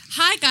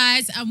Hi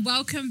guys, and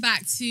welcome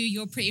back to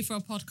Your Pretty for a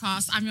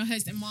Podcast. I'm your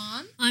host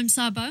Iman. I'm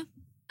Saba,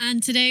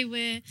 and today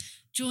we're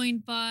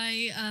joined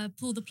by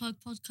Pull the Plug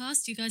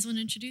Podcast. Do you guys want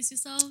to introduce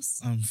yourselves?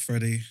 I'm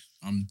Freddie.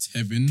 I'm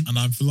Tevin. And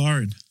I'm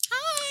Lauren.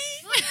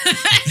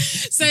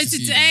 So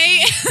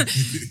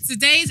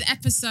today's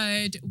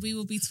episode, we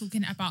will be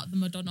talking about the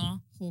Madonna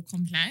whore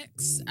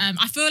complex.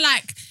 I feel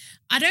like,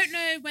 I don't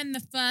know when the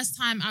first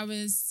time I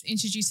was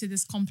introduced to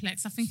this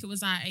complex. I think it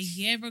was like a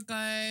year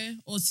ago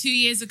or 2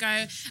 years ago.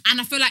 And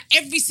I feel like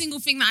every single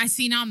thing that I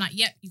see now, I'm like,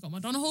 yep, you got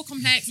Madonna whore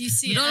complex. You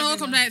see Madonna whore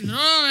complex. Madonna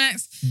whore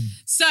complex.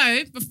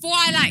 So before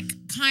I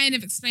kind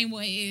of explain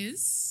what it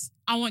is,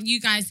 I want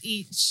you guys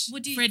each,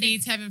 What do you Freddie,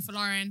 think? Tevin, for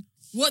Lauren,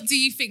 what do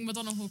you think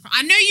Madonna whore?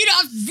 I know you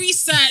don't have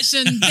research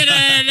and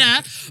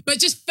da-da-da-da, but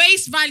just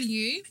face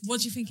value, what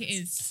do you think it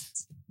is?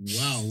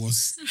 Wow,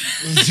 what's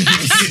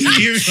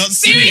Siri's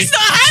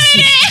not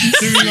having it!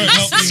 Siri won't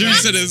help you. Siri man.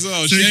 said as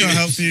well. Siri She can't ain't-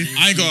 help you.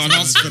 I ain't got an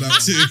answer for that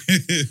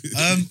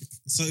too.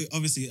 So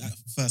obviously at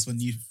first when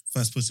you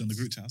first put it on the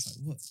group chat, I was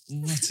like,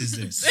 what is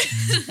this?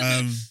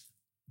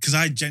 Because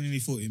I genuinely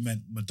thought it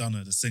meant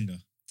Madonna, the singer.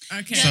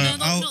 Okay. So Yeah,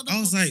 not the I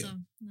was pop like, star.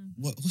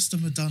 No. What's the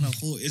Madonna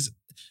whore?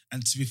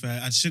 And to be fair,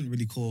 I shouldn't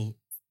really call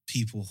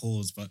people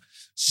whores, but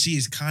she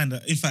is kind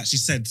of, in fact, she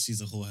said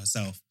she's a whore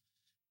herself.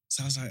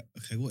 So I was like,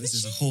 okay, what is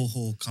this? A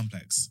whore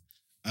complex?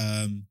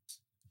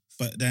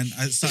 But then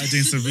I started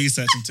doing some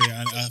research into it,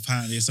 and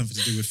apparently it's something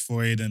to do with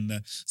Freud and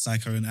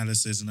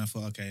psychoanalysis. And I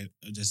thought, okay,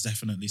 there's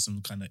definitely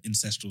some kind of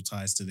ancestral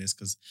ties to this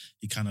because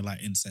he kind of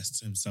like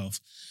incest himself.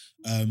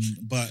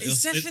 But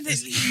It's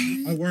definitely...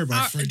 I worry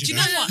about Freud. do you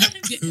know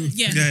what?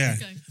 Yeah. Yeah.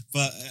 Go.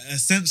 But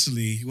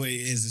essentially, what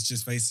it is, it's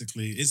just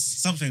basically, it's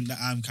something that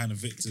I'm kind of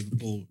victim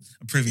or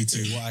privy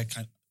to. What I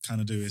kind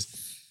of do is,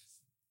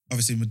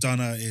 obviously,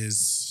 Madonna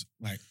is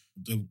like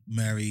the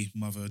Mary,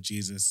 Mother of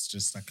Jesus,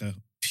 just like a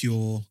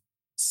pure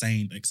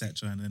saint,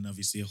 etc. And then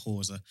obviously a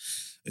whore is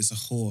a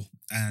whore,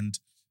 and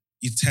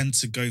you tend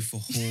to go for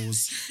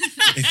whores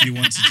if you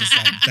want to just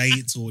like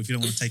date or if you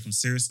don't want to take them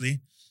seriously.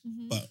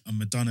 Mhm. But a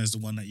Madonna is the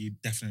one that you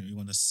definitely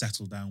want to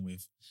settle down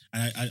with.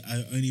 And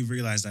I only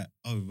realized that,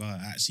 oh, right,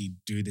 I actually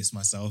do this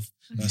myself.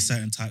 There are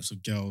certain types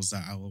of girls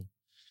that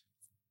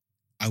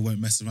I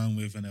won't mess around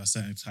with, and there are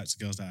certain types of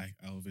girls that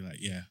I will be like,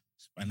 yeah,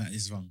 and that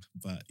is wrong.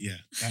 But yeah,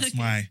 that's Okay.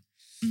 my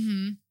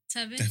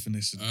Tevin?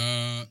 definition.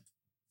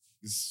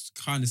 It's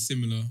kind of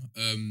similar.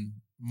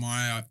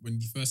 When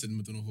you first said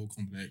Madonna whore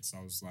complex,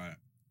 I was like,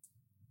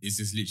 is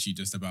this literally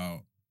just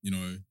about,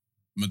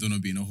 Madonna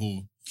being a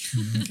whore?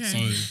 Okay. So,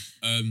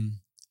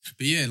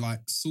 but yeah, like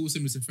sort of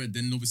similar to Fred.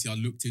 Then obviously I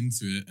looked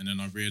into it, and then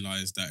I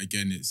realized that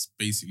again, it's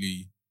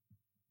basically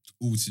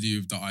all to do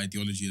with the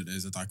ideology that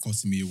there's a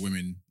dichotomy of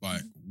women.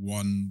 Like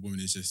one woman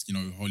is just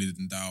holier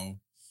than thou,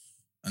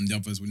 and the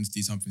other's willing to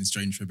do something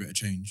strange for a bit of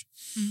change.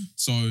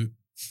 So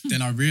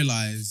then I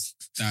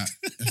realized that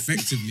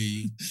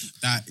effectively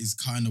that is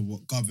kind of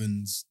what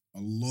governs a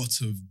lot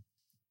of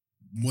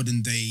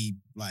modern day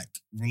like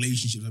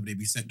relationships, whether they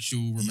be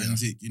sexual,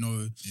 romantic,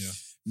 Yeah.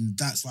 And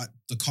that's like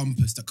the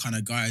compass that kind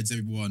of guides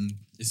everyone,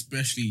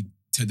 especially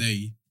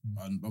today,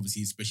 and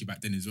obviously especially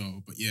back then as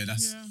well. But yeah,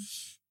 that's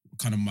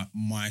kind of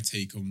my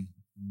take on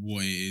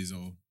what it is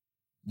or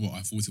what I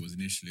thought it was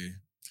initially.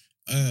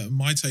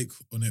 My take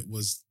on it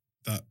was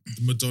that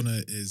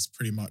Madonna is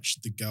pretty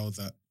much the girl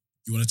that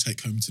you want to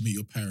take home to meet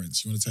your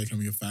parents. You want to take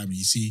home your family.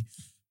 You see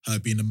her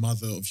being the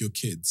mother of your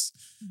kids.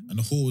 And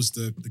the whore is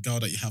the girl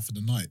that you have for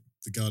the night.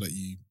 The girl that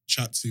you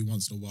chat to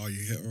once in a while.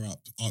 You hit her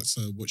up, ask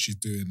her what she's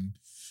doing.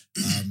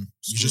 You're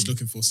just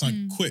looking for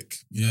something quick.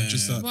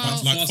 Just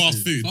Well- like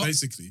fast food, Fast-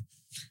 basically.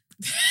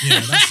 Yeah,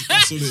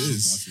 that's all it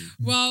is.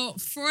 Well,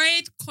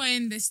 Freud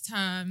coined this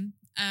term,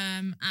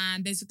 and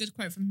there's a good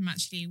quote from him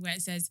actually where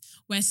it says,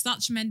 where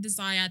such men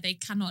desire, they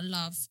cannot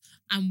love,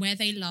 and where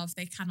they love,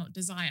 they cannot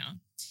desire.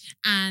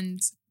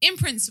 And in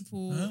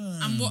principle,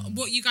 and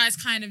what you guys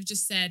kind of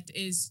just said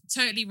is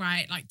totally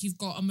right. Like you've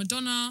got a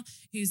Madonna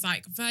who's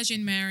like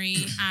Virgin Mary,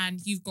 and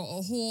you've got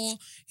a whore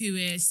who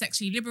is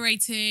sexually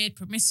liberated,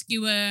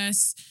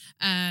 promiscuous,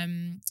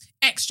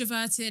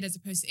 extroverted as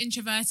opposed to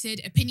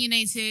introverted,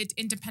 opinionated,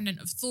 independent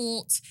of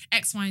thought,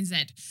 X, Y, and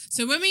Z.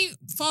 So when we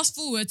fast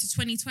forward to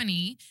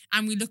 2020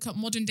 and we look at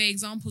modern day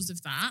examples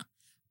of that,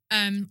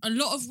 a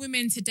lot of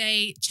women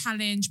today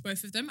challenge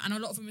both of them, and a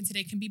lot of women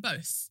today can be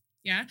both.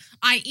 Yeah,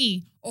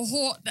 i.e., a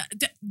whore.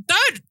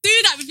 Don't do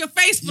that with your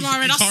face,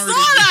 Lauren. I saw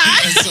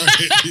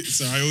that.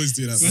 Sorry, I always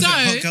do that. So-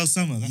 Hot Girl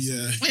Summer. That's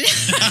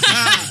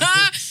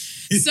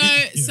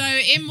So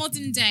in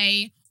modern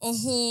day, a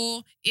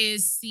whore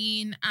is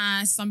seen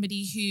as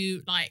somebody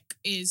who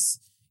is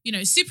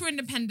super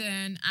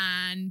independent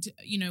and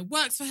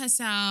works for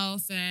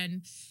herself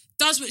and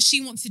does what she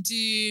wants to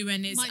do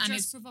and is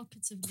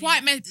provocatively.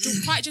 quite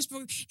just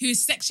who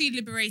is sexually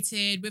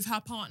liberated with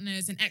her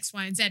partners and X,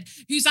 Y, and Z,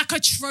 who's like a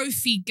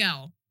trophy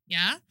girl.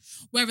 Yeah.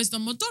 Whereas the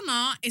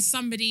Madonna is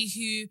somebody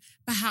who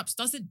perhaps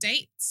doesn't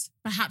date,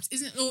 perhaps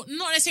isn't, or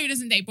not necessarily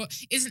doesn't date, but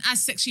isn't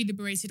as sexually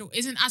liberated or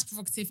isn't as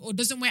provocative or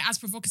doesn't wear as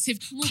provocative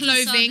More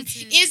clothing,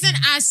 conservative. isn't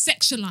as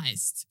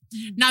sexualized.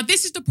 Now,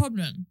 this is the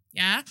problem.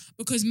 yeah,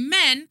 because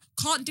men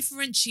can't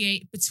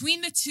differentiate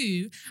between the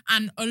two,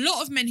 and a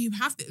lot of men who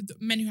have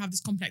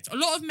this complex, a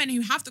lot of men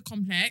who have the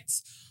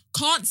complex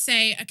can't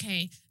say,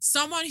 okay,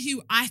 someone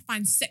who I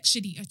find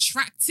sexually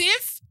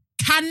attractive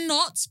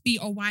cannot be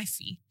a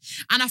wifey.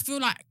 And I feel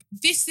like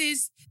this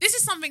is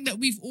something that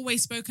we've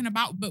always spoken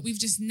about, but we've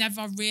just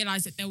never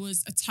realized that there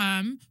was a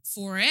term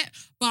for it.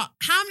 But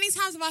how many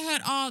times have I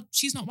heard, oh,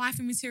 she's not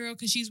wifey material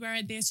because she's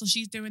wearing this, or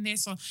she's doing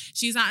this, or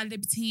she's at a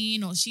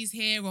libertine, or she's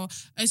here, or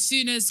as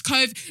soon as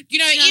COVID, you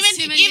know,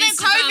 even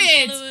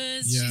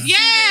COVID.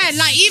 Yeah,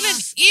 like even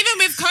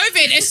with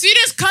COVID, as soon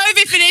as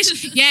COVID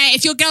finished, yeah,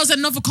 if your girl's a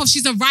Novikov,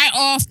 she's a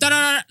write-off.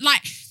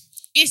 Like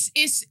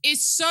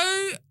it's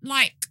so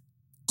like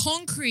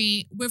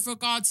concrete with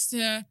regards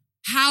to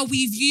how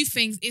we view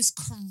things. It's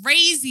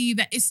crazy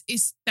that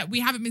it's that we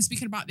haven't been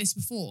speaking about this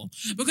before,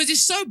 because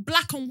it's so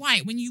black and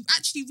white. When you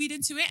actually read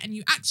into it and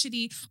you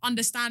actually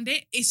understand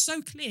it, it's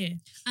so clear.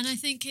 And I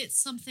think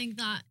it's something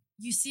that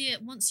you see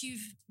it once you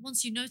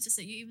notice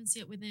it. You even see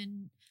it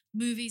within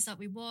movies that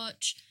we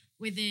watch,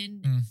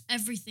 within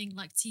everything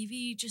like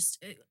TV,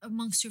 just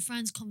amongst your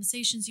friends,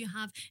 conversations you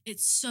have.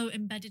 It's so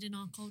embedded in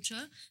our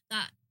culture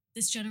that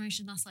this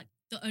generation, that's like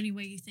the only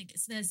way you think.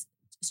 It's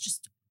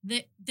just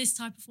this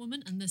type of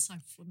woman and this type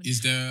of woman.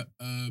 Is there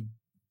a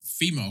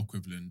female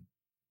equivalent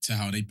to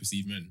how they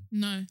perceive men?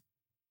 No.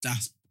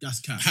 That's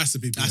cat. Has to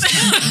be. That's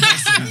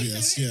Has to be.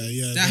 Yes.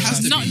 Yeah. That has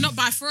to be. Not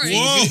by Freud.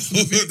 Whoa.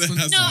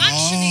 No,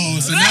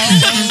 actually. So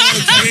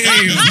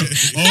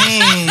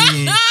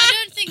now, I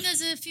don't think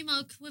there's a female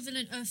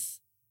equivalent of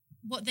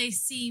what they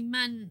see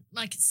men,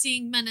 like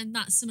seeing men in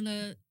that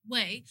similar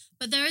way.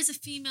 But there is a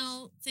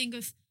female thing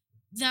of,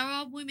 there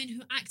are women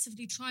who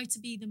actively try to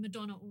be the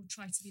Madonna or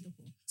try to be the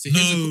whore. So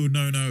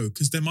No.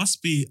 Because there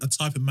must be a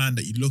type of man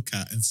that you look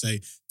at and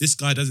say, this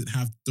guy doesn't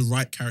have the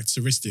right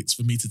characteristics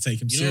for me to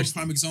take him you know, a seriously.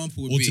 prime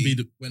example would Or to be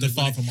the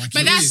father of my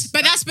But kids.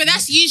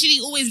 that's usually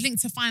always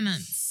linked to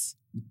finance.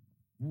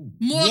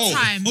 More Whoa.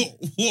 time. Whoa.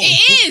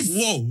 It is.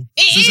 Whoa.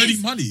 It so is. there's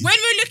only money. When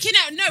we're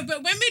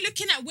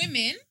looking at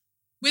women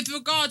with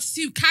regards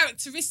to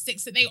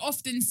characteristics that they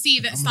often see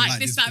that's I'm like like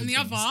this, this that, and the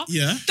podcast. other.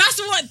 Yeah. That's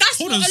what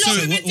Hold a on, lot so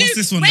of women do. what's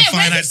this one, the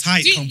finance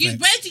height complex?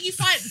 Where do you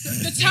find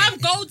the term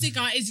gold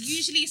digger is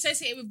usually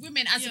associated with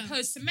women as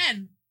opposed to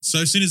men?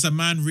 So as soon as a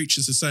man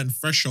reaches a certain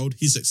threshold,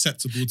 he's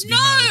acceptable to be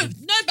No, married.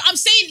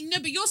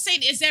 but you're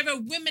saying, is there a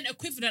women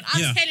equivalent?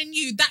 I'm telling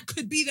you that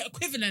could be the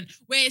equivalent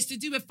where it's to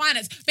do with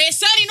finance, but it's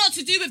certainly not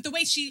to do with the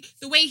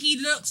way he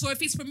looks or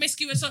if he's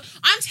promiscuous. So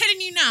I'm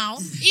telling you now,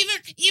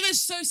 even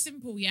so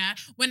simple, yeah,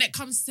 when it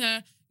comes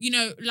to, you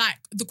know, like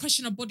the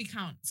question of body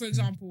count, for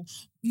example,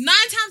 9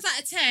 times out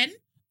of 10,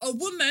 a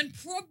woman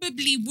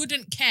probably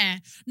wouldn't care.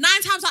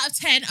 9 times out of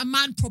 10, a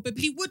man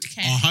probably would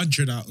care.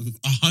 100 out of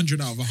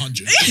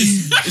 100.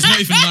 It's not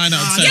even 9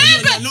 out of 10.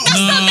 Yeah, but that's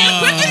not the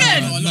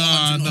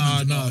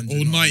equivalent. No.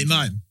 Or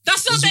 99.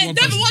 That's not This is the. one No,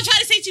 but person. what I'm trying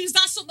to say to you is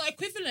that's not the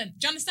equivalent.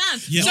 Do you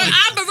understand? Yeah. So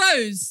Amber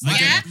Rose,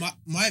 yeah.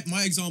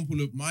 My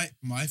example of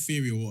my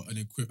theory or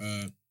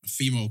a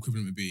female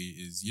equivalent would be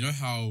is, you know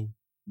how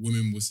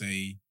women will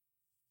say,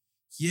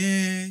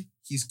 yeah,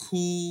 he's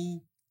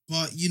cool,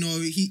 but you know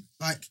he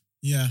like.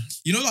 Yeah.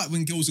 You know, like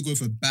when girls will go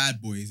for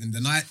bad boys and the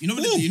night, you know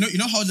how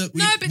the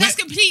No, but that's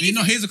completely. You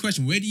know, here's a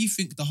question: where do you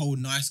think the whole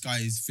nice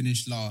guys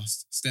finish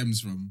last stems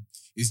from?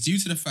 It's due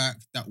to the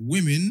fact that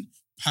women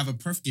have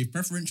give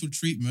preferential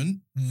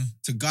treatment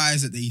to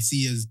guys that they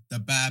see as the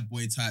bad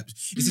boy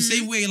types. It's the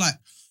same way like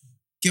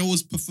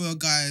girls prefer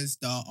guys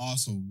that are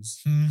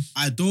assholes.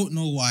 I don't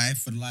know why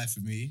for the life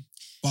of me.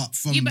 But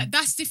but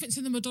that's different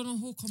to the Madonna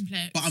Hall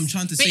complex. But I'm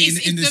trying to But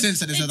say in the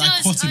sense that there's a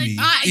dichotomy.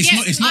 It's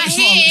not a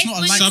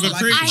like.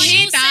 I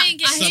hear that.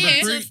 I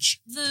hear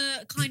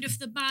the kind of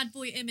the bad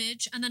boy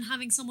image, and then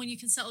having someone you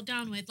can settle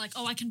down with, like,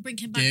 oh, I can bring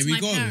him back There to we my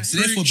go. parents. So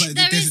therefore, but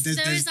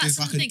there's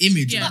like an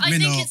image But that I men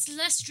think are it's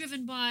less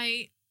driven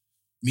by.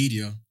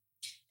 media.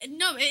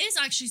 No, it is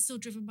actually still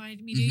driven by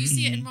media. You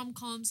see it in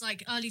rom-coms,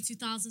 like early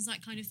 2000s,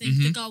 that kind of thing.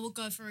 The girl will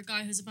go for a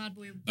guy who's a bad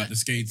boy, Like but the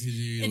skater.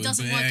 it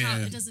doesn't work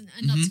out. It doesn't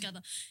end up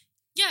together.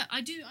 Yeah,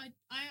 I do.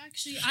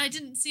 I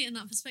didn't see it in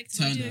that perspective.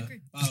 I do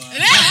agree. but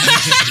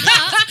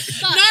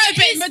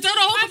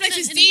Madonna Hall complex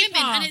is deeper.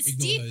 And it's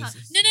Ignore deeper.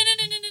 those.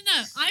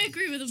 No. I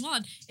agree with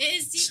Amon. It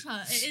is deeper.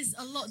 It is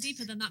a lot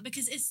deeper than that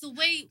because it's the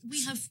way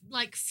we have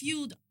like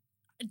fueled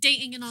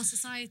dating in our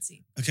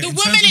society. Okay, The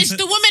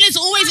woman is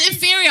always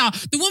inferior.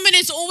 The woman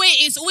is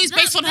always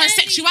based on her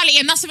sexuality,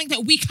 and that's something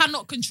that we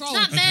cannot control.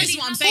 That barely That's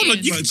what I'm happens. saying. Hold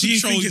on, you can Do you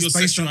control think your it's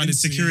based on sexuality.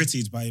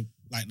 insecurities by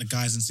like the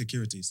guys'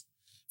 insecurities?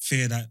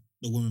 Fear that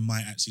the woman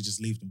might actually just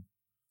leave them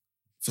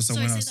for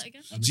someone Sorry, else. say that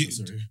again? I'm Do you-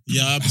 so sorry.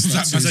 Yeah, I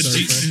said,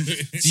 sorry.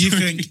 do you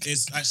think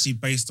it's actually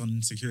based on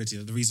insecurity?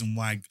 The reason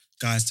why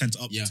guys tend to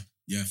opt Yeah,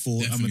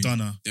 for definitely, a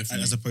Madonna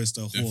definitely. as opposed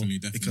to a whore Definitely,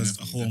 because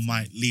a whore definitely.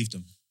 might leave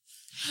them.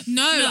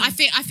 No, I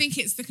think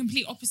it's the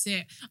complete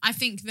opposite. I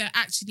think that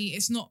actually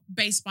it's not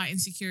based by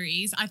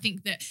insecurities. I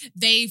think that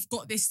they've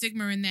got this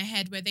stigma in their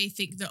head where they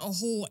think that a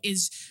whore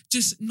is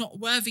just not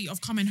worthy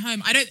of coming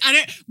home. I don't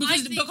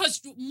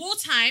because more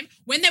time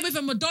when they're with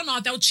a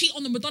Madonna, they'll cheat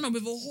on the Madonna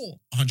with a whore.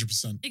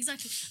 100%.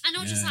 Exactly. And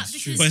not just that, But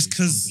because it's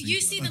because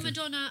you see the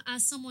Madonna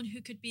as someone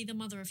who could be the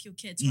mother of your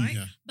kids, right?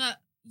 Yeah. But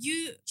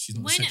She's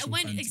not a sexual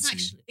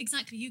fantasy.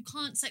 exactly you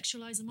can't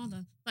sexualize a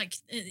mother, like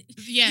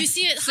Yeah. you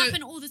see it So-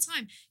 happen all the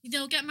time.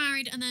 They'll get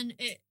married and then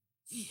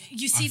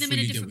you see I them in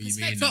a fully get different what you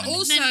perspective. mean, But man.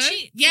 also, Men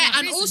cheat for yeah, that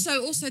and reason.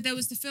 also there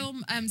was the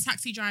film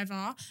Taxi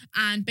Driver,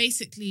 and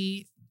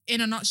basically,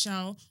 in a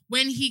nutshell,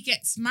 when he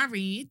gets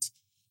married,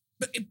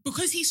 but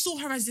because he saw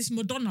her as this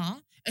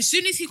Madonna, as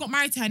soon as he got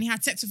married to her and he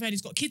had sex with her and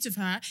he's got kids with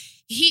her,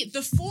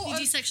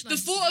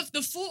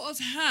 the thought of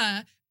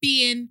her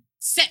being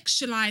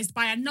sexualized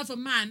by another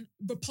man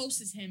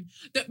repulses him.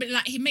 But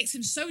like he makes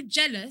him so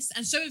jealous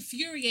and so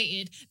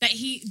infuriated that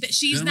she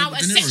is Yeah, now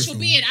Robert a De Niro sexual film.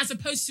 being as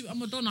opposed to a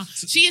Madonna.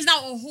 She is now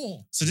a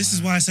whore. So this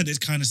is why I said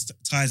it kind of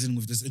ties in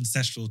with this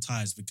ancestral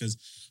ties, because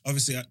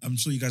obviously I'm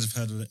sure you guys have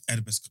heard of the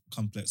Oedipus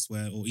complex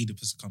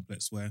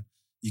where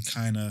you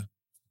kind of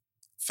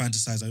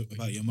fantasize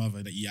about your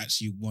mother, that you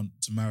actually want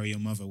to marry your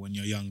mother when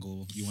you're young,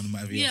 or you want to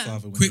marry your Yeah.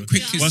 father when Quick.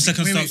 Yeah. One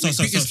second, Wait, stop.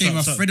 quick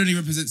disclaimer. Fred only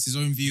represents his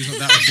own views, not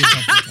that of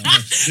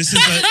the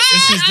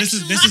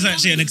This is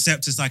actually an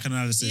accepted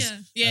psychoanalysis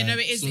Yeah. No,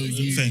 it is. so it is,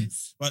 you it thing.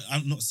 is. But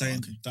I'm not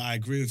saying that I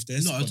agree with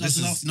this. No, but this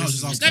is just No,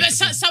 accepted.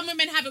 but some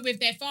women have it with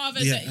their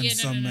fathers. Yeah, and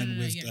some men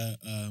with yeah.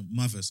 their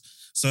mothers.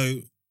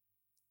 So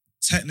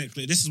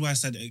technically, this is why I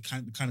said it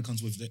kind of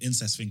comes with the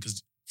incest thing,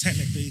 because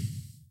technically,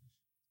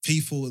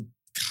 people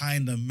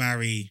kind of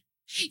marry.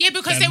 Yeah,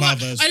 because their they want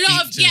mothers, a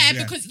lot of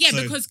features,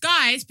 So- because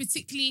guys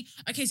particularly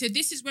so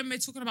this is when we're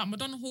talking about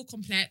Madonna Hall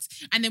complex,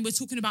 and then we're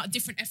talking about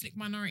different ethnic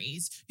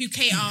minorities who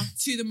cater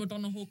to the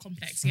Madonna Hall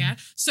complex. Yeah.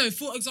 So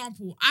for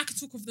example, I could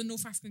talk of the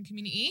North African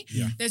community.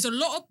 Yeah. There's a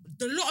lot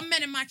of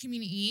men in my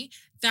community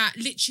that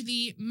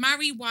literally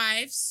marry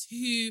wives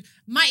who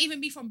might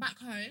even be from back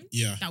home,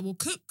 Yeah. that will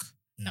cook,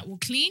 Yeah. that will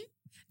clean,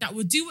 that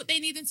will do what they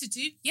need them to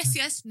do.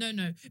 Yes,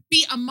 no.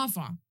 Be a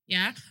mother,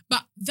 yeah?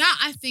 But that,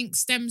 I think,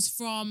 stems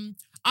from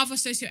other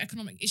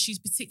socioeconomic issues,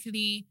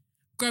 particularly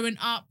growing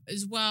up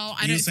as well.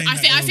 I You're don't. saying I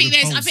that think. they I were think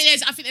there's. I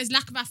repulsed. think there's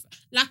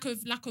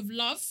lack of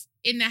love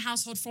in their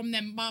household from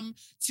their mum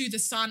to the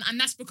son, and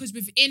that's because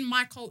within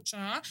my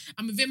culture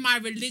and within my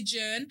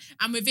religion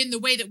and within the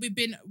way that we've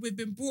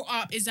been brought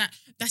up is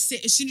that's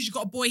it. As soon as you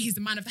got a boy, he's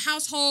the man of the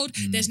household.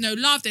 There's no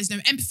love. There's no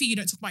empathy. You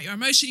don't talk about your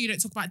emotion. You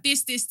don't talk about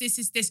this.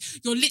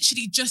 You're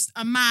literally just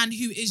a man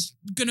who is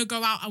gonna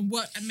go out and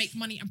work and make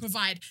money and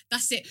provide.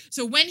 That's it.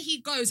 So when he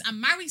goes and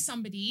marries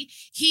somebody,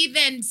 he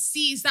then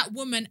sees that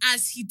woman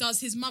as he does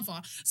his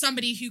mother,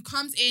 somebody who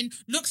comes in,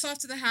 looks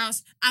after the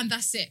house, and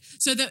that's it.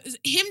 So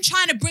him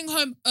trying to bring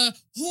home a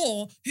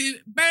whore who,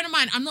 bearing in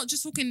mind, I'm not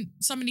just talking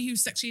somebody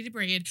who's sexually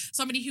liberated,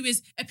 somebody who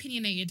is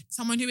opinionated,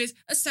 someone who is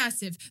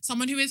assertive,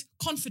 someone who is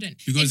confident,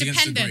 Who goes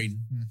against the independent.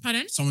 grain.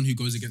 Pardon? Someone who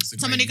goes against the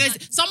grain.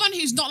 Someone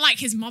who's not like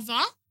his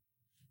mother.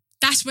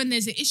 That's when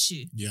there's an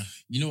issue. Yeah.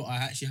 You know, I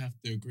actually have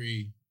to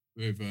agree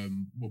with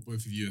what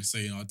both of you are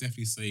saying. I'll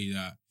definitely say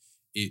that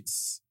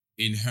it's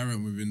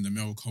inherent within the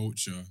male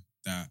culture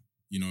that,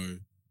 you know,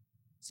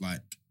 it's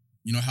like,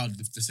 you know how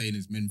the saying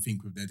is men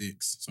think with their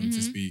dicks, so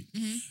to speak.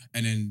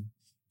 And then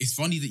it's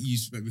funny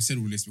that we said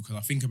all this, because I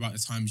think about the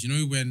times, you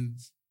know, when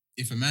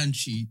if a man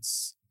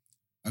cheats,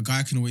 a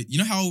guy can always, you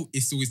know how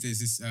it's always there's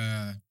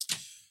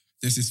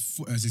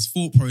this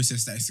thought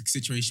process that it's a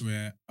situation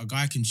where a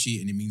guy can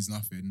cheat and it means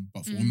nothing,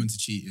 but for a woman to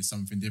cheat is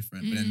something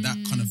different. But then that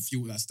kind of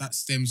that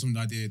stems from the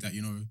idea that,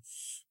 you know,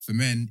 for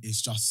men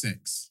it's just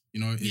sex, you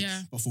know.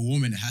 But for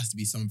women it has to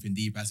be something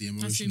deep as the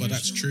emotion. But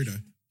that's true though.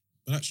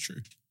 But that's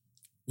true.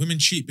 Women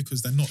cheat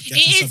because they're not getting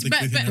It is, something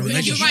but within a you're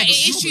relationship. right,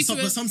 it is true to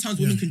but a- sometimes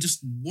women can just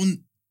want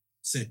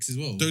sex as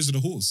well. Those are the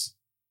whores.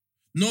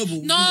 No,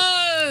 we're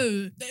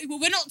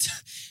not.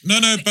 No,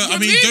 but I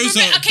mean, those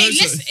are. Okay,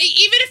 those listen.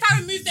 Even if I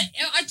remove the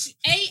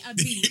A and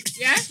B,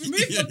 yeah,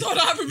 remove Yeah.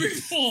 Madonna, I remove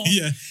whore.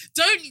 Yeah.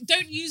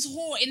 Don't use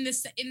whore in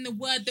the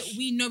word that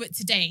we know it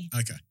today.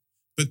 Okay.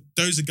 But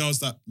those are girls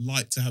that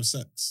like to have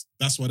sex.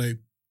 That's why they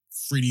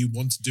freely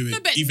want to do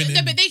it, even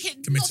in but they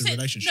can committed No,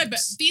 relationships. but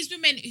these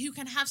women who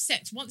can have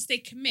sex once they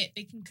commit,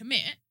 they can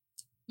commit.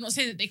 I'm not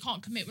saying that they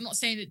can't commit. We're not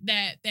saying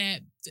that they're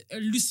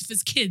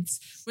Lucifer's kids.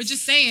 We're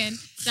just saying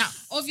that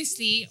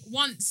obviously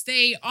once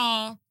they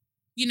are,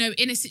 you know,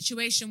 in a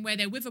situation where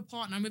they're with a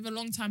partner, with a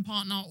long-term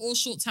partner or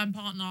short-term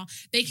partner,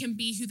 they can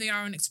be who they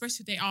are and express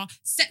who they are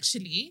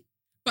sexually,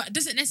 but it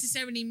doesn't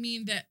necessarily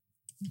mean that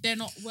they're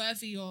not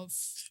worthy of.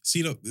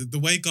 See, look, the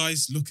way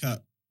guys look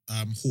at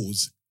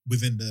whores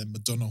within the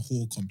Madonna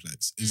whore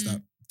complex is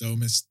that they're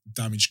almost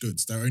damaged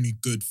goods. They're only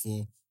good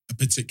for a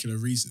particular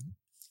reason.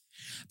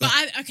 But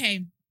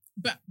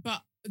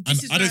And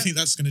I don't think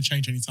that's going to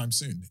change anytime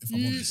soon, if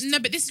I'm honest. No,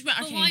 but this is where,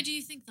 okay. But why do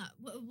you think that?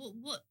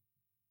 What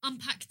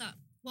unpack that?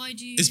 Why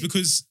do you? It's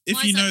because if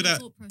why you is know your that,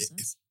 thought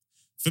process?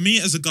 For me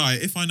as a guy,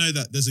 if I know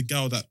that there's a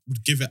girl that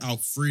would give it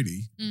out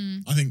freely,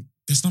 I think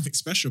there's nothing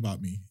special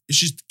about me. If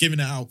she's giving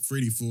it out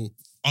freely for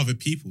other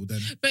people,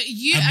 then But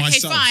you, and okay,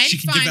 myself, fine, she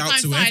can fine, give it out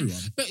fine, to fine.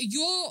 everyone. But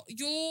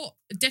your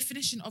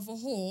definition of a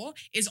whore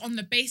is on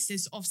the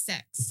basis of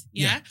sex.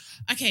 Yeah.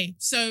 Okay.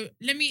 So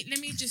let me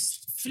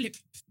just flip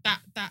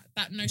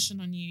that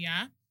notion on you.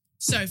 Yeah.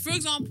 So for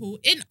example,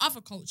 in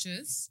other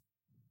cultures,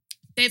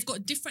 they've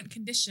got different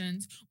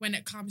conditions when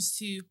it comes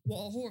to what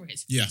a whore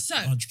is. Yeah, So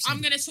 100%.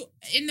 I'm gonna talk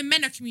in the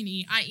MENA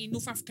community, i.e.,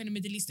 North African and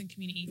Middle Eastern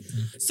community.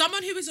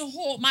 Someone who is a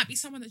whore might be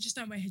someone that just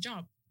don't wear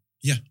hijab.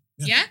 Yeah.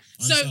 Yeah.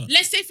 I So understand.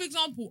 let's say, for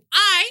example,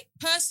 I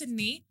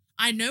personally,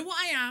 I know what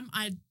I am.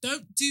 I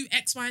don't do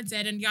X, Y, and Z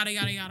and yada,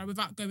 yada, yada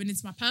without going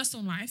into my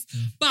personal life.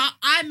 But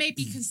I may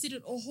be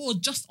considered a whore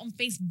just on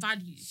face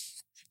value.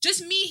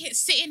 Just me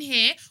sitting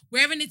here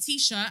wearing a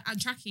t-shirt and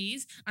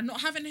trackies and not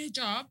having a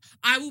hijab,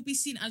 I will be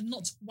seen as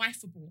not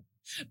wifeable.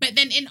 But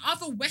then in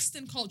other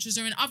Western cultures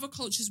or in other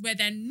cultures where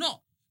they're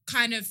not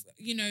kind of,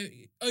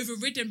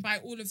 overridden by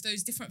all of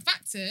those different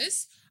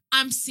factors,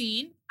 I'm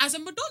seen as a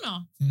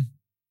Madonna.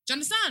 Do you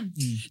understand?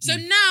 So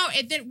now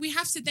we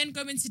have to then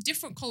go into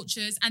different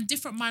cultures and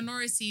different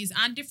minorities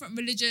and different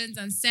religions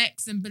and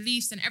sects and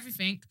beliefs and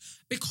everything,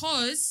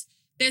 because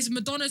there's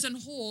Madonnas and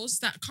whores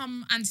that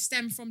come and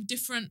stem from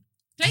different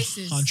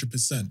places.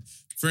 100%.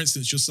 For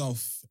instance,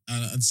 yourself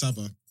and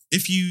Saba,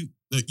 if you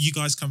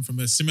guys come from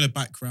a similar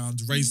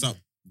background, raised up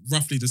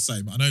roughly the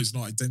same. I know it's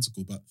not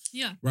identical, but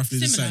Yeah. roughly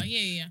Similar, the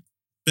same. yeah.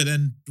 But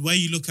then the way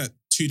you look at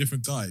two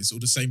different guys or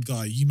the same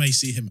guy, you may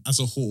see him as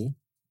a whore,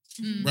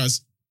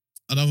 whereas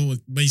another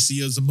one may see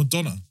you as a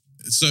Madonna.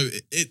 So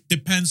it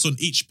depends on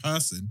each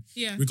person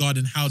Yeah.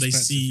 regarding how they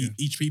Perspective, see yeah.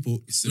 each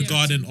people It's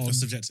regarding on That's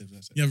subjective.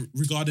 That's it.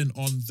 regarding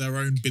on their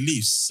own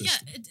beliefs. Yeah,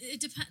 it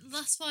depends.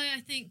 That's why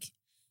I think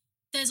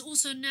there's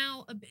also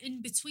now a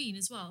in between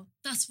as well.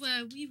 That's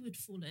where we would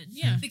fall in.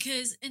 Yeah.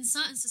 Because in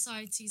certain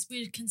societies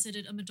we're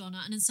considered a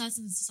Madonna, and in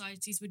certain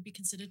societies we'd be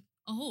considered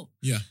a whore.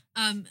 Yeah.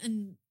 And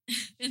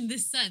in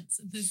this sense,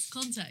 in this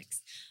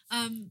context.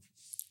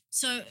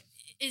 So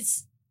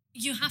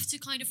you have to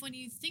kind of, when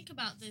you think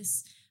about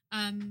this,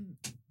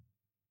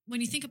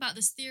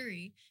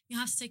 theory, you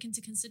have to take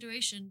into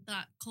consideration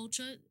that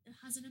culture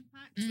has an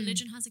impact,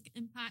 religion has an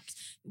impact,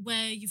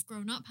 where you've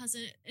grown up has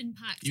an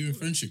impact. Even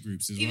friendship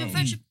groups as Even well.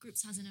 friendship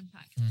groups has an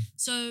impact.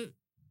 So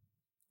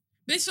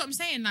But this is what I'm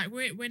saying. Like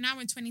we're now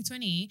in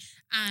 2020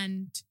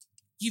 and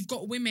you've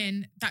got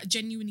women that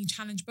genuinely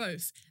challenge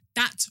both.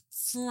 That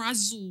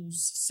frazzles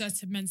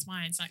certain men's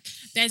minds. Like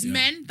there's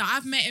men that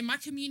I've met in my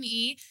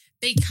community,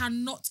 they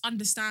cannot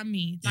understand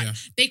me. Like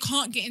they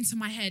can't get into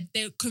my head.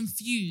 They're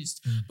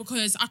confused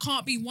because I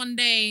can't be one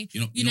day,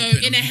 You're not in a putting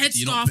them- you're not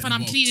headscarf putting and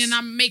I'm them cleaning and box.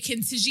 I'm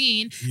making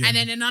tagine, Yeah. and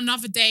then in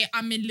another day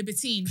I'm in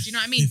Libertine. Do you know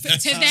what I mean?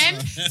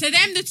 To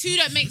them, the two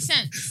don't make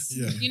sense.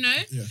 Yeah. You know?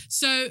 Yeah.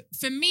 So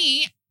for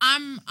me,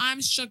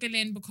 I'm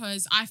struggling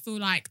because I feel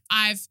like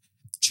I've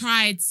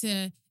tried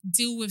to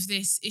deal with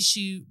this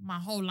issue my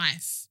whole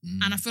life.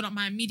 And I feel like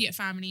my immediate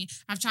family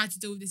have tried to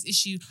deal with this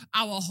issue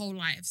our whole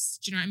lives.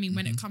 Do you know what I mean?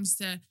 When it comes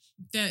to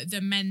the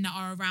men that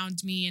are around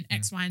me and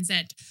X, Y, and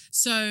Z.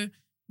 So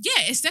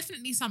yeah, it's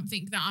definitely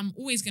something that I'm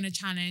always going to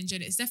challenge,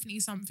 and it's definitely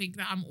something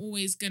that I'm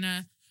always going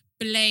to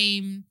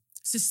blame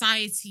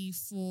society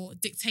for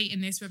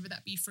dictating this, whether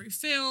that be through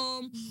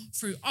film,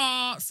 through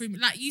art, through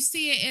like you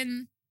see it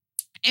in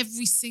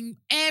every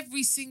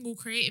single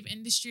creative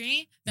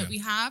industry that we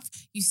have.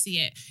 You see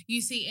it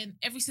in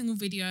every single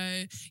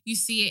video, you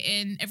see it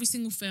in every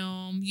single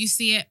film, you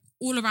see it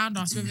all around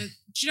us. Whether, do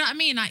you know what I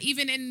mean? Like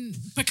even in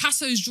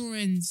Picasso's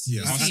drawings.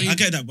 Yeah. I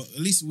get that, but at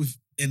least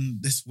in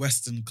this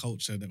Western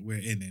culture that we're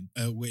in,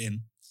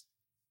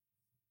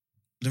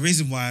 the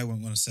reason why I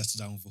won't want to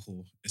settle down with a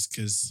whore is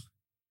because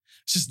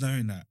it's just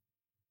knowing that,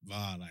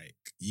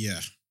 Yeah.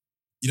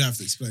 You don't have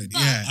to explain.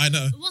 But- Yeah, I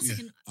know. one Yeah,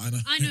 second, I know.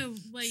 I know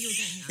where you're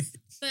getting at,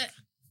 but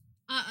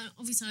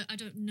obviously I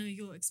don't know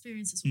your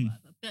experiences or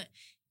whatever. But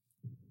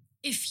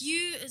if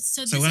you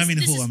So when I mean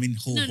whore, I mean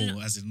whore, no,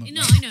 as in not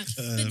no, like, I know.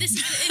 But this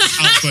is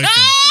outspoken.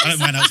 I don't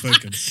mind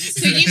outspoken.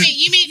 So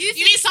you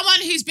mean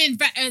someone who's been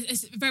a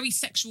very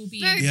sexual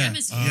being, very Yeah.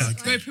 promiscuous. Yeah.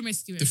 right? very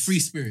promiscuous, The free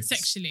spirits.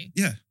 sexually,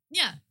 Yeah.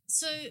 Yeah.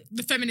 So,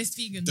 the feminist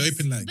vegans, The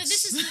open legs. but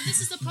this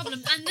is the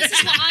problem, and this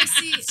is what I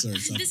see. Sorry,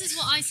 sorry. This is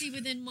what I see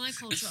within my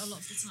culture a lot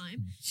of the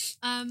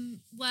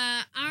time,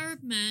 where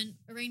Arab men,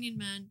 Iranian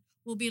men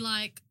will be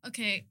like,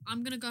 okay,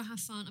 I'm gonna go have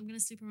fun, I'm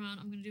gonna sleep around,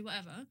 I'm gonna do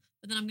whatever,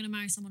 but then I'm gonna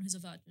marry someone who's a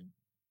virgin.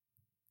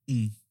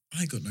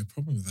 I ain't got no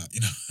problem with that,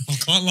 you know. I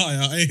can't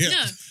lie.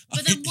 No,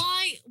 but then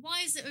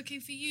why is it okay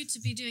for you to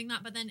be doing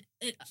that? But then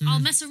I'll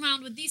mess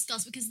around with these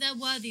girls because they're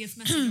worthy of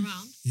messing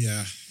around.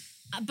 Yeah.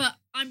 But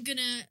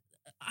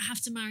I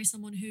have to marry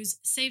someone who's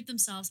saved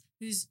themselves,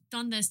 who's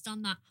done this,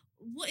 done that.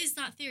 What is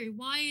that theory?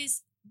 Why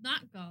is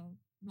that girl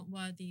not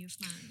worthy of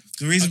man.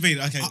 The reason being,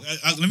 okay,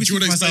 let me do you speak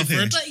wanna myself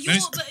here. explain,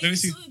 But Let me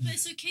see.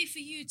 it's okay for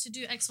you to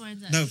do X, Y, and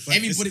Z. No, but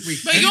Everybody,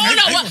 But you're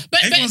not.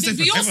 But everyone's you're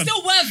different.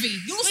 still worthy.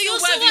 You're still you're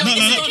still worthy of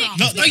worthy. a No, Madonna.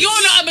 no, But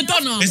you're not a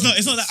Madonna. It's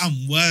not that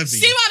I'm worthy.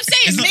 See what I'm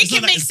saying? It's not- Make it's not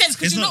it that- make it's- sense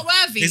because it's you're not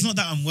worthy. It's not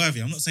that I'm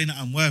worthy. I'm not saying that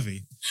I'm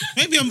worthy.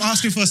 Maybe I'm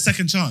asking for a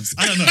second chance.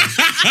 I don't know.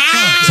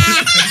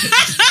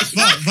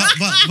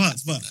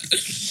 but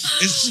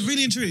it's just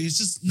really and truly. It's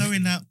just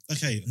knowing that,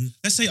 okay,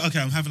 let's say, okay,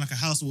 I'm having like a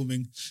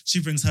housewarming.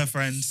 She brings her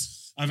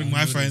friends. I bring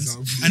my friends.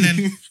 And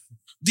then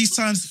these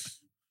times,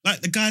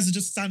 like the guys are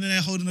just standing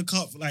there holding a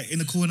cup, like in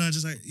the corner,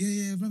 just like,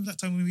 yeah, remember that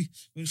time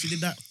when she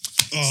did that?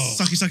 Oh,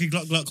 Sucky,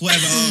 gluck, gluck,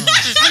 whatever.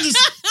 I'm just,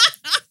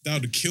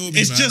 that would kill me,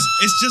 it's man.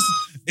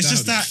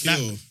 just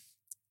that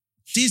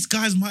these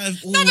guys might have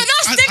all. No, but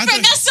that's I different.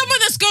 don't- That's someone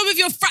that's going with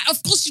your friend.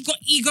 Of course, you've got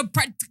ego. Of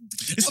course.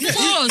 But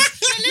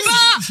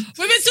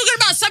we've been talking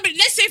about somebody.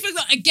 Let's say, for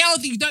example, a girl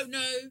that you don't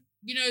know.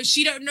 You know,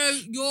 she don't know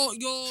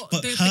your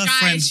But the her guy.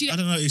 friends, I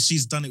don't know if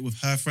she's done it with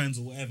her friends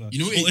or whatever. You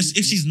know what or it-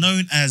 if she's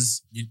known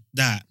as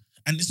that.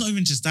 And it's not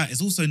even just that.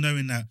 It's also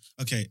knowing that,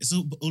 okay, it's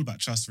all about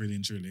trust, really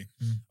and truly.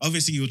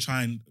 Obviously, you'll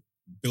try and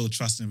build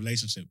trust in a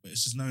relationship, but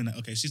it's just knowing that,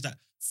 okay, she's that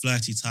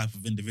flirty type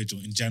of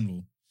individual in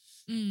general.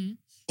 Mm.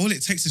 All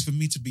it takes is for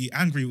me to be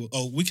angry,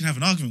 or we can have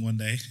an argument one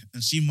day,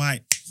 and she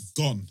might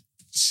Gone.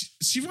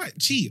 she might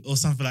cheat or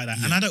something like that.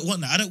 And I don't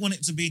want that. I don't want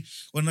it to be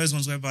one of those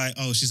ones whereby,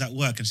 oh, she's at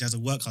work and she has a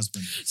work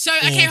husband. So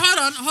okay, hold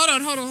on.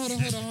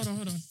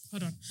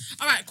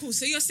 All right, cool.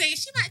 So you're saying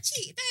she might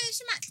cheat, then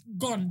she might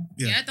gone.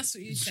 Yeah. Yeah, that's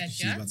what you said.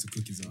 She's Yeah. about to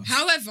cook his ass.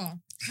 However.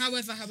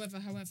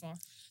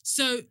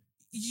 So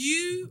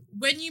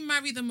when you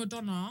marry the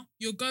Madonna,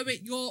 you're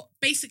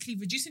basically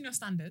reducing your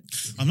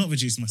standards. I'm not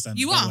reducing my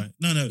standards. You by the are. way.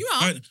 No. You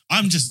are.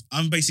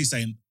 I'm basically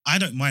saying I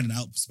don't mind an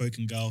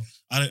outspoken girl.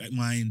 I don't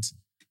mind.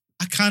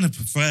 I kind of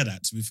prefer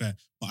that, to be fair.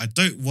 But I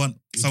don't want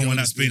someone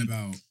that's been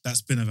about.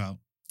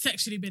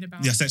 Sexually been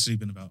about. Yeah, sexually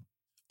been about.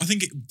 I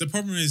think the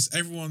problem is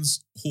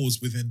everyone's whores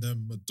within the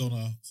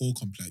Madonna whore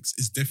complex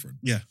is different.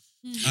 Yeah.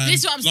 And This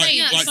is what I'm saying.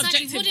 Yeah, like-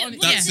 exactly. Subjective on-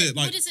 That's yeah. it,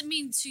 like- What does it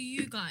mean to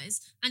you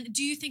guys? And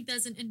do you think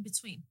there's an in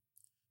between?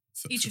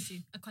 Each of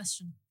you, a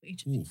question for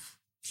each of you. Oof.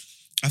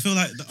 I feel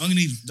like the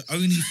only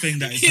thing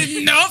that is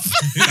Enough.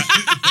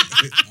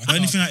 the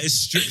only thing that is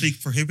strictly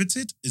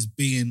prohibited is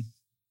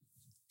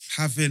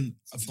having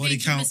a body Being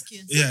count.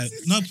 promiscuous. Yeah,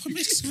 no,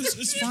 promiscuous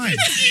is fine.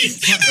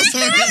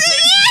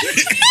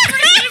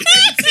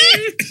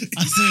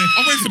 I say,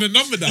 I'm waiting for the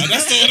number now.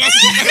 That's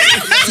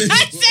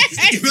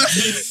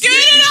Give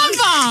me the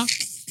number.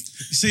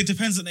 so it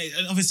depends on it.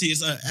 Obviously,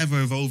 it's an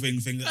ever evolving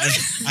thing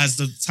as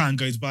the time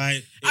goes by.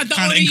 It And the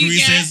kind of older you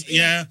increases.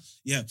 get,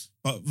 Yeah.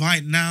 But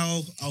right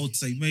now, I would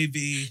say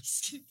maybe.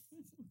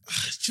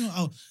 Do you know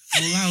what,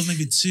 I'll allow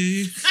maybe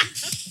two,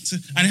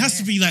 and it has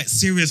to be like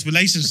serious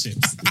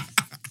relationships.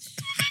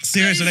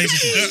 Serious Who are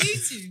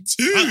relationships. you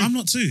two? I'm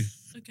not two.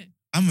 Okay.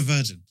 I'm a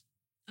virgin.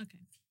 Okay.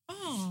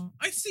 Oh,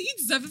 I see. You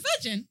deserve a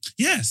virgin.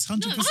 Yes,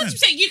 100%.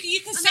 100%.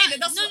 You can say that.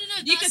 That's no, what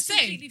no. You can That's say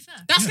completely fair.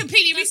 that's Yeah.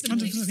 completely That's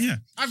reasonable. 100%, yeah.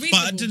 But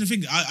Reasonable. I didn't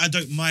think I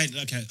don't mind.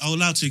 Okay, I'll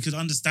allow to because I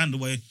understand the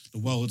way the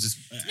world is.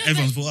 No,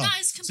 Everyone's but brought up.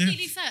 that is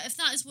completely fair if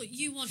that is what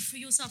you want for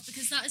yourself,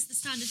 because that is the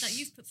standard that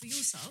you've put for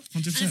yourself.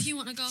 100%. And if you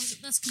want a girl,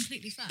 that's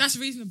completely fair. That's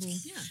reasonable.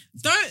 yeah.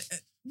 Don't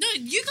No,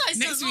 you guys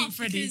next don't week, laugh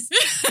Freddie. because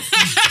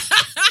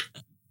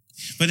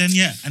But then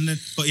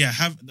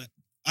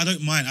I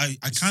don't mind.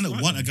 I kind of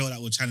want a girl that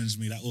will challenge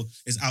me, that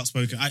is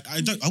outspoken. I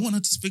want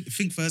her to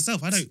think for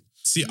herself. I don't.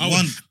 See,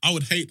 I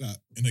would hate that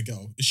in a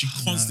girl if she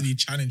constantly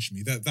challenged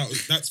me.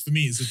 That's for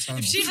me is a turn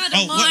if off. she had a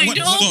Oh, mind,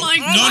 stop. my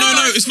No,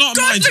 god. it's not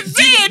God mine.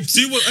 forbid!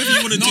 Do whatever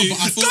you want to do. but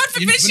I thought, God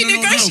forbid she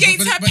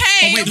negotiates her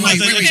pay.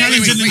 Wait,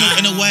 Challenging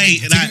in a way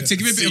that to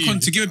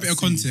give a bit of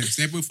context,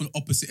 they're both on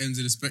opposite ends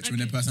of the spectrum in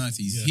their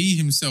personalities. Yeah. He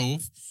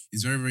himself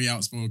is very, very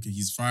outspoken.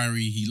 He's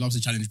fiery. He loves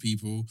to challenge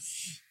people.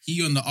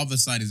 He on the other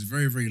side is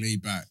very, very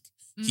laid back.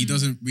 He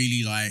doesn't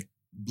really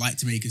like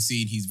to make a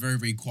scene. He's very,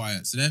 very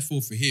quiet. So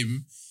therefore, for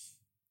him,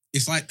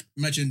 it's like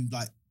imagine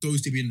like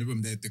those two be in the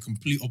room. They're the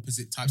complete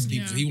opposite types of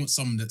people. So he wants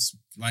someone that's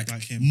like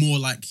him. more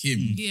like him.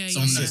 Yeah,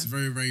 Someone yeah. that's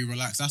very, very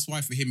relaxed. That's why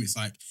for him, it's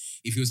like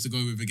if he was to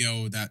go with a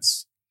girl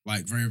that's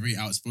like very, very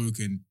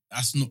outspoken,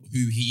 that's not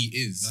who he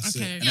is. That's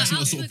Okay. it. And that's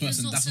not the sort of outspoken is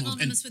person. not That's not.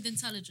 synonymous with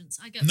intelligence.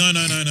 I get No.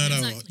 that.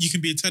 Exactly. You can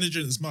be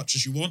intelligent as much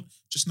as you want.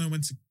 Just know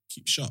when to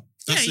keep shut.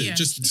 That's it. Yeah.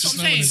 Just That's what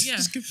know I'm when saying,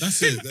 to. yeah.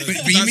 That's it. But That's you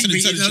an mean,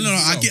 intelligence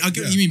I as get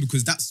well. what you mean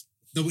because that's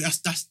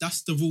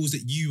the rules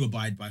that you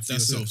abide by for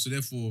That's yourself. it. So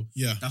therefore,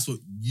 Yeah. that's what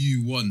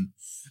you want.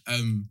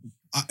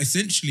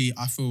 Essentially,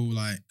 I feel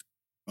like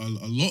a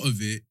lot of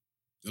the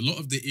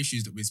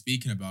issues that we're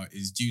speaking about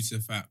is due to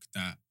the fact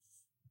that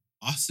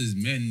us as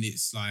men,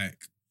 it's like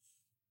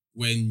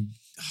when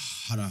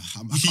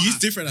He's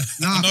different.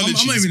 I'm not even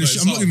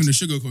going to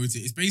sugarcoat it.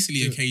 It's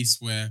basically a case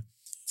where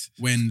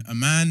when a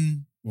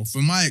man, well,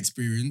 from my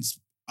experience,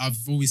 I've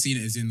always seen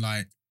it as in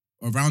like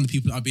around the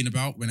people I've been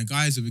about, when a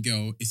guy is with a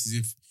girl, it's as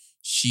if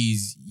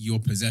she's your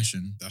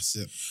possession. That's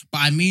it. But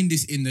I mean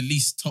this in the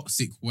least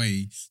toxic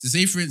way. So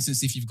say, for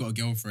instance, if you've got a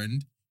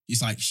girlfriend,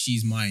 it's like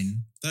she's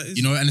mine. That is,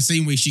 You know, and the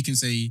same way she can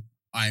say,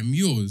 I am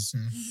yours.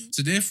 Mhm.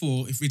 So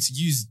therefore, if we're to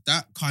use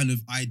that kind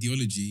of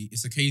ideology,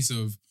 it's a case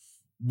of,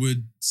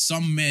 would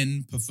some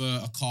men prefer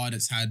a car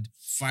that's had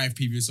 5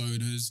 previous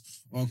owners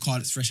or a car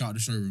that's fresh out of the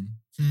showroom?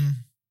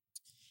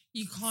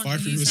 You can't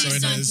 5 use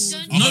previous that owners,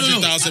 example. No, no, no.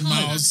 100,000 I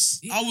can't.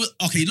 miles. I would,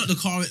 okay, not the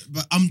car,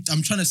 but I'm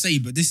trying to say,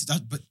 but as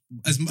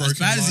Broken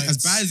bad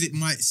lights. as it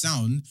might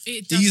sound,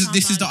 It does sound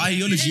this is the bad, yeah.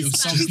 ideology It of is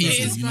some bad. people, It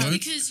is you bad. know.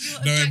 Because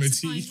you're No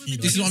objectifying MOT.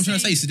 women. This is what I'm trying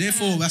to say. So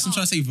therefore, that's what I'm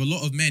trying to say. say. With a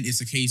lot of men,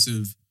 it's a case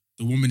of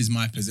the woman is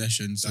my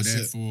possession. So That's it.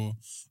 therefore,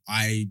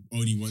 I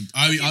only want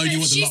the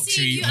luxury. She's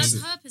seeing you of as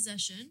it. her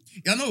possession.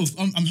 Yeah, no,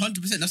 I'm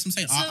 100%. That's what I'm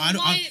saying. So I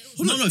don't. why-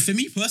 No, for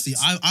me personally,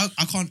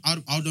 I can't.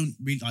 I don't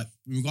really like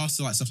in regards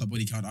to like stuff like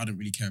body count. I don't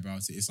really care about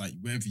it. It's like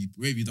wherever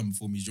you done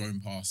before me is your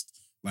own past.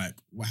 Like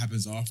what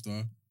happens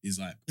after is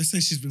like Let's say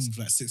she's been with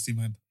like 60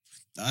 man.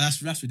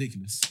 that's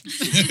ridiculous.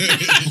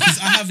 Because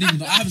I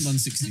haven't done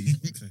 60.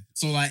 Okay.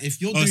 So like if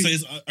you're Oh, doing, so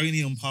it's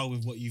only on par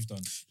with what you've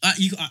done.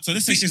 So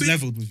let's say but- she's but-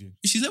 leveled with you.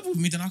 If she's level with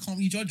me, then I can't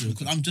really judge her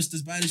because I'm just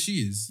as bad as she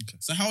is. Okay.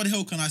 So how the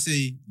hell can I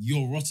say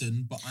you're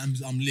rotten, but I'm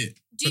lit?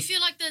 Do you feel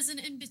like there's an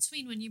in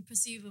between when you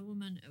perceive a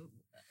woman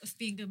of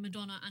being a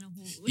Madonna and a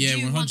whore? Would Yeah,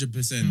 you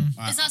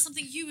 100%. Is that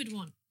something you would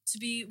want to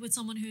be with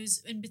someone who's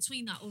in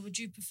between that, or would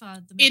you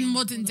prefer the In Madonna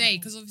modern or the day, whore?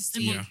 because in,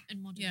 obviously, mo- Yeah.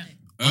 in modern Yeah.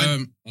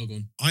 day? Oh, go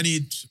on. I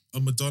need a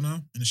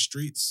Madonna in the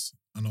streets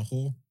and a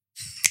whore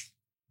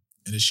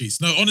in the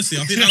sheets. No, honestly,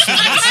 I think that's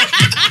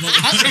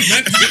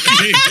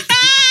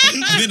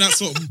I think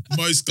that's what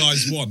most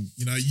guys want.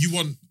 You know, you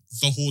want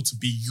the whore to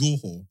be your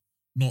whore,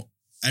 not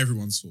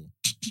everyone's whore.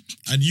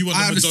 And you want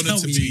I the Madonna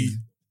understand to what you be.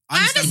 mean. I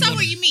understand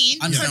what you mean.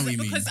 I understand Because, what you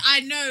mean. because I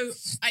know,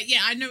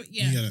 I know,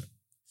 yeah. Yeah.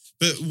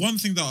 But one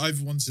thing that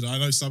I've wanted, I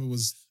know Saba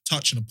was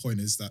touching a point,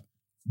 is that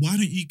why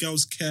don't you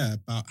girls care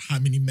about how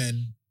many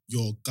men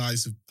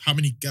how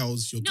many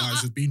girls your No, guys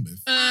I- have been with?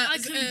 I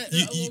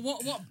couldn't-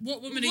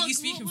 What women are you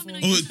speaking what for?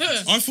 women are you-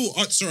 I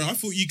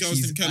thought you girls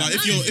She's- didn't care. Like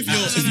if No, your no, if no,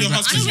 your no, if no, your no.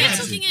 husband's No, we're He's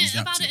talking active.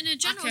 about it in a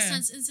general Okay.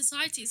 sense. In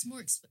society, it's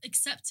more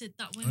accepted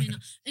that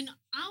women. In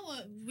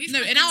our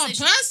No, in our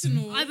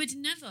personal. I would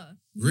never.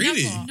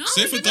 Really? Never. No,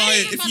 So if a we're guy,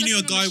 talking if about you knew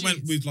a the guy female went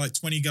sheets. with like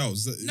 20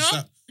 girls, is No.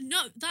 that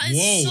No, that is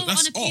Whoa, so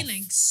that's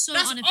unappealing. So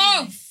That's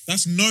unappealing. off.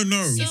 that's no. So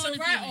It's a unappealing.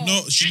 write-off.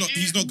 No,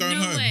 he's not going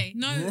no home. Way.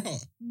 No. Bruh.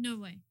 No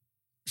way.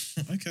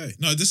 Okay.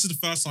 No, this is the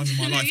first time in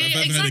my life Yeah, I've yeah,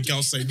 ever heard a exactly.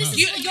 girl say But no. this is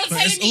You're But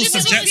telling it's me all this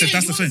is subjective, what that's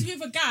you the want thing. to be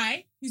with a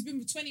guy who's been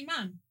with 20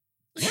 man.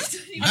 Man,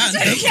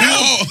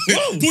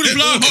 Whoa! Pull the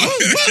plug.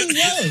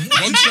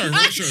 Wrong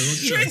show.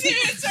 20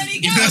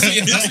 If that's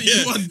what you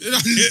girls. want.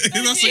 If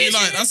that's what you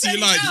like, that's what you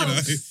like, you know.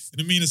 Girls. In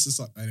the meanest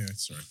society. Anyway,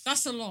 sorry.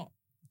 That's a lot.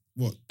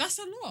 What? That's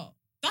a lot.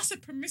 That's a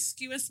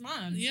promiscuous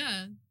man.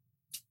 Yeah.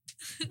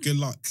 Good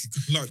luck.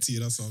 Good luck to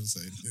you, that's what I'm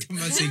saying.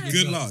 Man, say Why?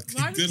 Good luck.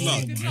 Why would Good you luck.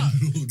 say good luck?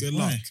 Good Why?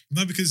 luck.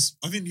 No, because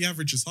I think the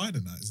average is higher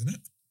than that, isn't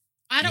it?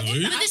 I don't No.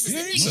 want that. But this is the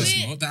Yeah, thing. so No, it's it's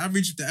we're- not.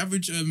 The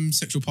average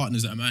sexual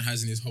partners that a man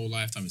has in his whole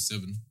lifetime is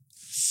 7.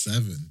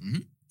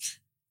 7.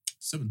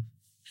 7.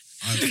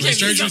 Okay,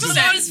 Stranger but to-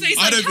 Sarah's face,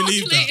 I like, don't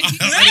believe that.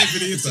 calculating. I don't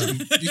believe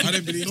that. I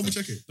don't believe Double that.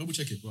 check it. Double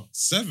check it, bro.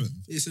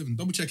 7. It's 7.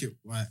 Double check it.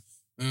 Right.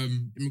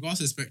 In regards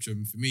to the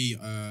spectrum, for me,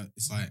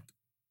 it's like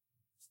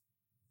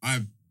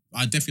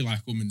I definitely like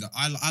a woman that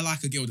I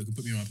like a girl that can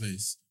put me in my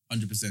place,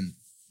 100%.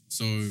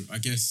 So I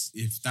guess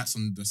if that's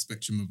on the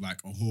spectrum of like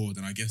a whore,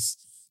 then I guess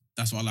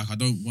that's what I like. I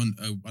don't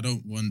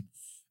want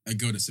a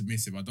girl that's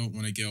submissive. I don't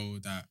want a girl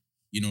that,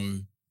 you know,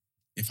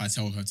 if I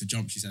tell her to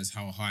jump, she says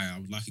how high. I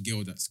would like a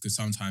girl that could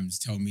sometimes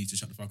tell me to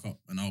shut the fuck up,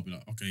 and I'll be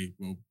like, okay,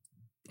 well,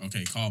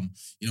 okay, calm.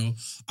 You know,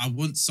 I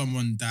want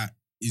someone that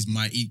is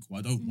my equal.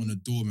 I don't want a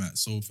doormat.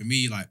 So for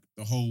me, like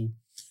the whole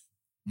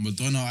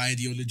Madonna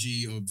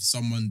ideology of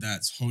someone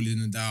that's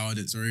holding it down,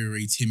 that's very,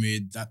 very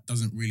timid, that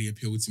doesn't really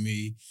appeal to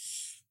me.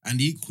 And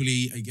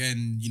equally,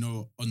 again, you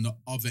know, on the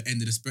other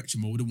end of the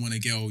spectrum, I wouldn't want a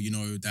girl, you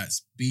know,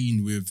 that's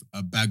been with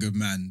a bag of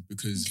man,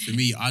 because for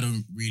me, I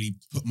don't really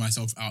put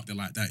myself out there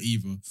like that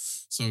either.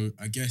 So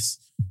I guess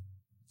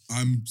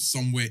I'm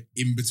somewhere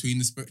in between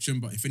the spectrum,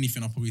 but if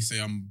anything, I'll probably say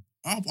I'm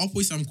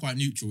quite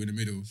neutral in the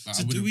middle. Like, So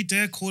I do wouldn't- we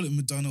dare call it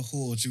Madonna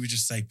whore, or do we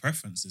just say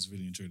preferences,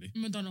 really and truly?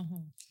 Madonna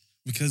whore.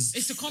 Because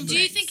It's a complex. Do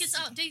you think it's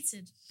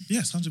outdated?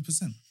 yes,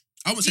 100%.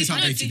 I wouldn't say it's I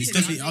don't outdated. think It's it's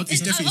definitely, outdated.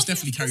 it's definitely, of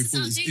definitely carried course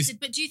forward. it's It's outdated,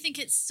 but do you think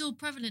it's still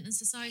prevalent in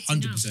society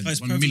 100%. But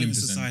it's 1 prevalent million in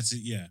percent.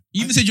 society, yeah.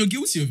 You even said you're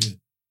guilty of it.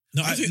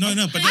 No, I think- no,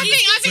 but I think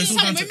so it's all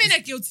some down to- women are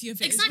guilty of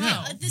it Exactly. as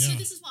well. Yeah.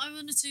 This is what I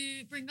wanted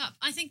to bring up.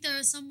 I think there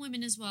are some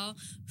women as well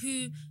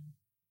who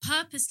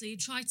purposely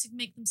try to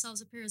make themselves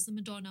appear as the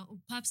Madonna, or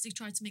purposely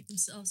try to make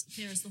themselves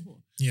appear as the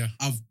whore.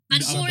 I've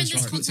And I've whore in this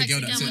spoke to a context,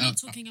 girl that again, said- we're not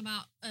talking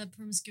about a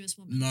promiscuous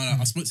woman. No,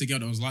 I spoke to a girl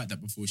that was like that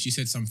before. She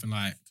said something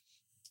like,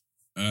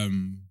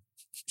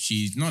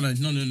 she's no,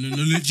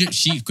 legit.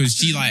 Because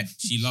she's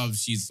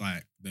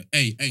like the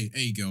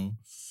A girl.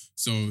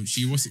 So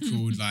she, what's it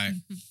called,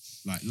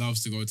 like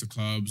loves to go to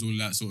clubs, all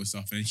that sort of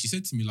stuff. And she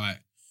said to me, like,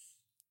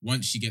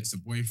 once she gets a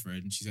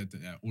boyfriend, she said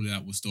that all of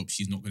that will stop.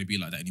 She's not going to be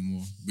like that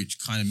anymore, which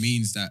kind of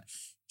means that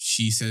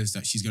she says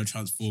that she's gonna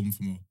transform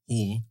from a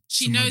whore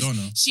She to knows.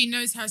 Madonna. She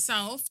knows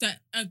herself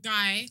that a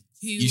guy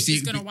who You see-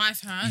 is gonna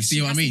wife her. You see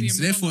she what I has to be mean? a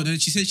So therefore, Madonna. then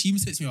she even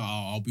said to me,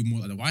 I'll be more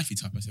like the wifey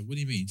type. I said, what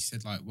do you mean? She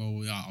said, like,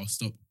 well, yeah, I'll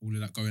stop all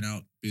of that going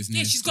out business.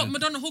 Yeah, she's got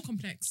Madonna whore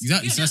complex.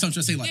 Exactly. Yeah. So that's what I'm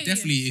trying to say. Like, Yeah, yeah.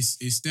 definitely,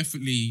 it's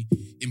definitely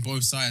in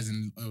both sides,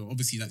 and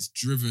obviously that's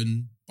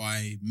driven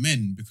by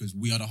men because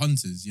we are the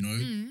hunters. You know.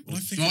 Mm. Well, I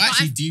think So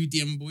actually, do you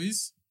DM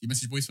boys? You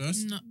message boys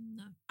first? No,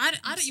 No. I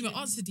don't even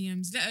Absolutely. answer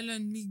DMs, let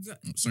alone me. Oh,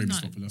 sorry, no.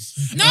 Miss Popular.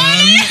 No,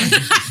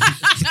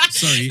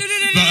 Sorry, no,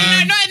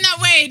 but, not in that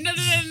way. No.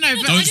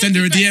 But don't send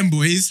her a but- DM,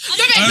 boys.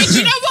 No, but do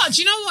you know what?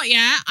 Do you know what?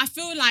 Yeah, I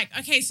feel like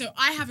okay. So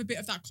I have a bit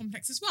of that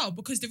complex as well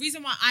because the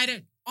reason why I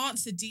don't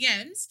answer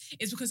DMs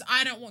is because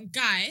I don't want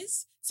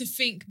guys to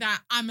think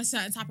that I'm a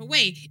certain type of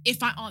way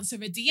if I answer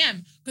a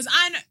DM because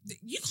I know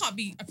you can't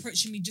be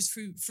approaching me just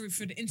through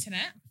the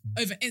internet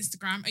over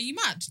Instagram. Are you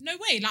mad? No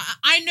way. Like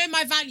I know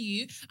my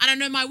value and I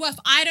know my worth.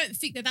 I don't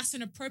think that that's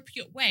an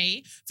appropriate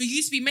way for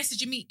you to be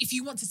messaging me if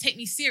you want to take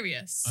me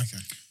serious.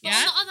 Okay. But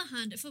Yeah. on the other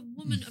hand, if a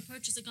woman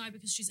approaches a guy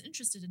because she's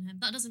interested in him,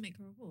 that doesn't make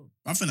her a whore.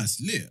 I think that's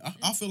lit.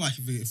 I feel like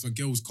if a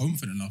girl's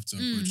confident enough to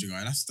approach a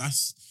guy, that's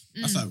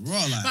like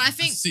raw. Like, But I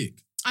think- that's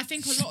sick. I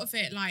think a lot of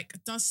it like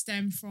does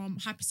stem from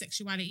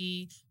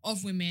hypersexuality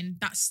of women.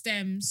 That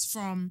stems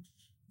from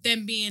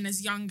them being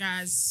as young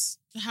as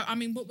I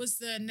mean, what was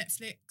the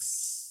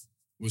Netflix?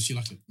 Was she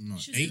like no,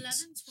 She was 8?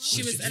 11, 12?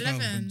 She was 12,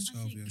 11.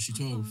 12, yeah. She I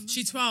can't 12. remember.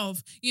 She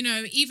 12. You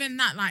know, even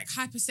that like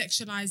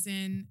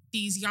hypersexualizing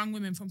these young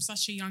women from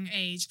such a young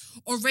age.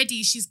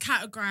 Already she's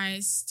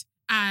categorized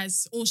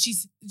as, or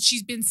she's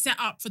been set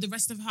up for the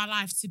rest of her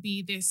life to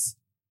be this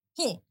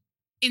whore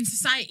in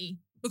society.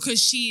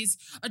 Because she's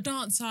a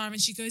dancer and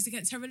she goes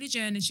against her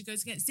religion and she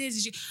goes against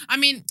this. And I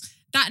mean,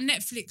 that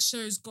Netflix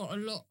show's got a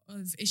lot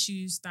of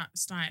issues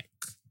that's like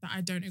that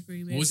I don't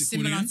agree with. What was it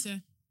called Similar again?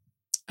 to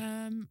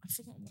I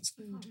forgot what it's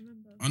I called. can't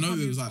remember. I know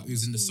can't it was remember like it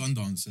was in the what it's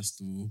Sundance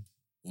Festival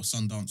or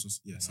Sundance,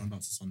 Sundance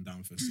or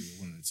Sundown Festival,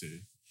 one of the two.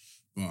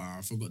 But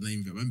I forgot the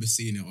name of it. I remember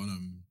seeing it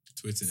on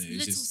Twitter. And it was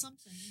Little just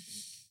something, I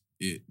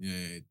think.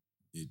 it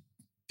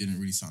didn't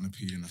really sound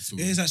appealing at all.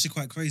 It is actually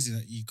quite crazy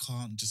that you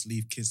can't just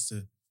leave kids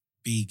to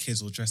be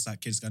kids or dress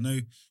like kids. I know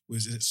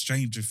was it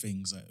Stranger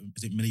Things?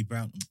 Is it Millie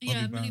Brown? Bobby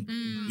Yeah, Brown? Millie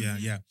Brown.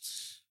 Yeah.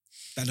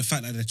 That the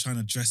fact that they're trying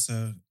to dress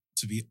her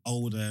to be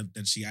older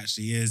than she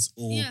actually is,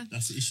 or Yeah.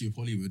 That's the issue of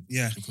Hollywood.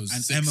 Yeah, Because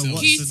and sex Emma sells.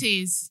 Watson-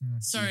 Cuties.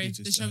 Mm. Sorry,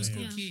 Cuties, the show was yeah,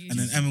 called yeah. Cuties. and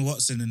then Emma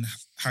Watson and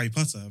Harry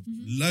Potter,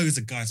 Mhm. loads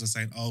of guys were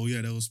saying, "Oh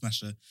yeah, they'll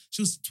smash her."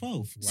 She was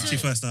 12 when she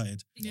Wow. first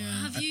started.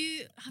 Yeah.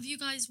 Have you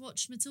guys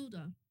watched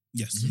Matilda?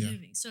 Yes, The yeah.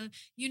 movie. So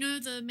you know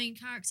the main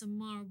character,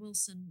 Mara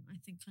Wilson, I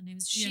think her name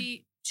is.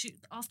 She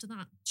after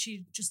that,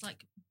 she just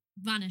like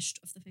vanished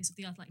off the face of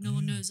the earth. Like no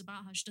one knows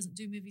about her. She doesn't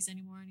do movies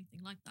anymore or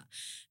anything like that.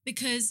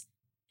 Because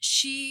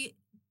she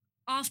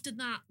after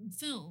that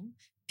film,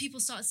 people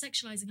started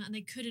sexualizing her and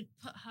they couldn't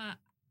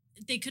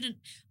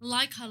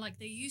like her like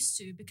they used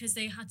to because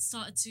they had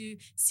started to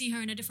see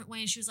her in a different way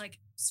and she was like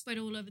spread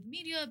all over the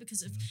media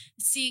because of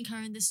seeing her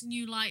in this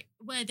new light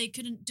where they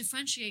couldn't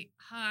differentiate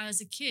her as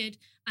a kid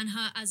and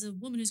her as a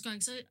woman who's growing.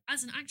 So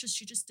as an actress,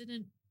 she just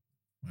didn't,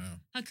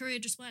 Wow. her career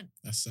just went.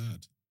 That's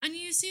sad. And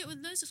you see it with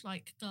loads of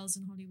like girls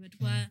in Hollywood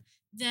where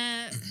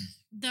their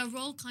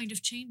role kind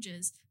of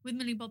changes. With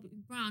Millie Bobby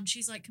Brown,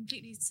 she's like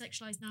completely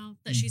sexualized now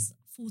that she's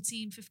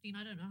 14, 15,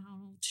 I don't know how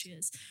old she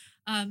is.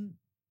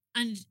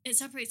 And it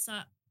separates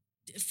that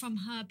from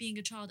her being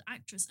a child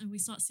actress and we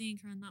start seeing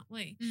her in that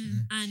way.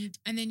 Mm. And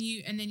And then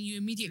you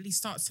immediately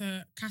start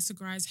to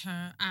categorize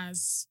her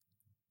as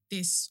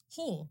this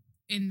whore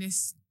in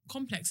this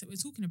complex that we're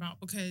talking about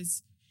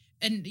because,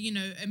 and you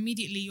know,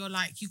 immediately you're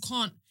like, you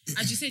can't,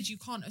 as you said, you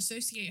can't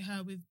associate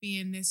her with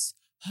being this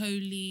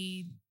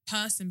holy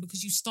person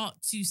because you start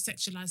to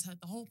sexualize her.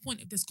 The whole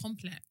point of this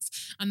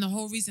complex and the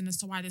whole reason as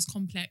to why this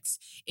complex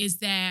is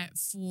there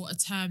for a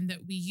term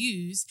that we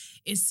use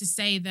is to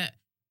say that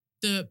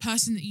the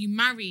person that you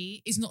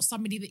marry is not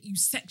somebody that you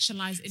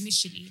sexualize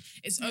initially.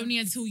 It's only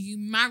until you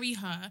marry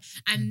her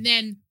and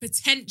then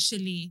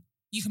potentially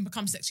you can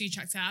become sexually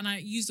attracted. And I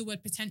use the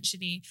word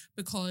potentially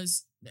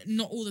because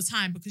not all the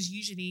time, because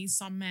usually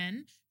some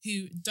men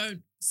who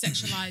don't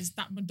sexualize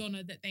that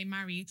Madonna that they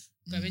marry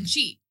go and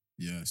cheat.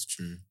 Yeah, it's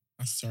true.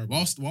 That's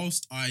terrible.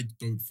 Whilst I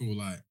don't feel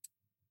like,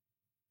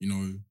 you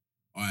know,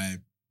 I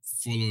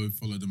follow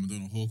the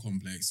Madonna whore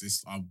complex,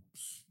 I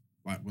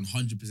like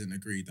 100%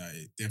 agree that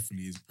it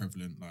definitely is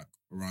prevalent like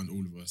around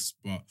all of us.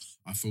 But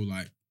I feel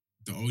like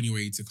the only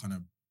way to kind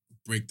of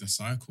break the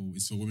cycle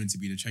is for women to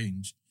be the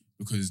change.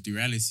 Because the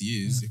reality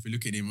is, if we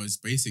look at it in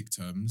most basic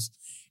terms,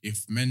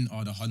 if men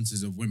are the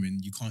hunters of women,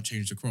 you can't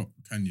change the crop,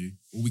 can you?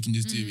 All we can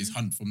just do is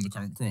hunt from the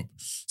current crop.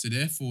 So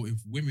therefore, if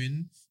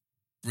women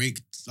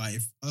break, like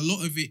if a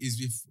lot of it is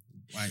if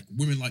like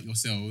women like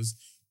yourselves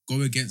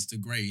go against the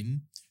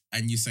grain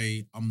and you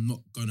say, I'm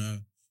not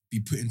gonna be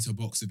put into a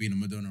box of being a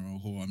Madonna or a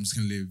whore. I'm just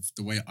gonna live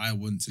the way I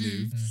want to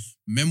live. Mm.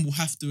 Men will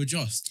have to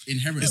adjust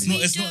inherently.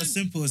 It's not as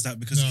simple as that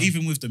because No.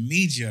 even with the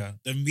media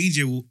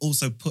will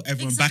also put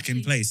everyone back in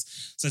Exactly.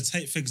 place. So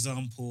take for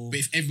example, But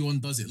if everyone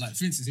does it, like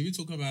for instance, if we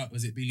talk about,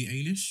 was it Billie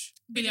Eilish?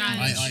 Billie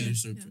Eilish.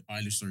 Eilish.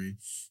 Eilish, sorry.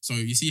 So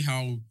you see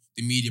how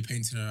the media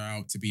painted her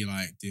out to be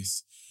like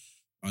this,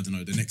 I don't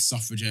know, the next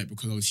suffragette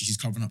because obviously she's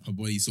covering up her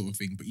body sort of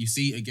thing. But you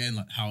see again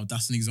like how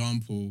that's an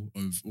example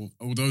of,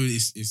 although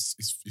it's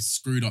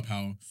screwed up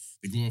how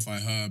they glorify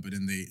her, but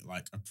then they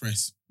like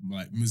oppress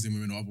like Muslim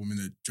women or other women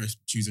that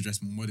choose to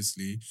dress more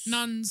modestly.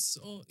 Nuns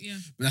or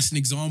But that's an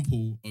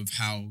example of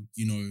how,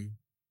 you know,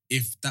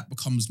 if that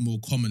becomes more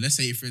common, let's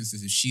say, for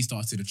instance, if she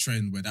started a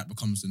trend where that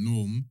becomes the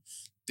norm,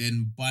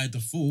 then by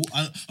default,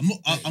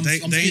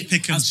 They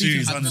pick and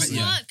choose, The honestly.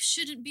 work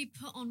shouldn't be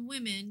put on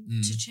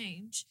women to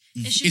change.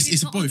 Mm. It should be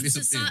It's put both. on It's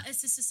a-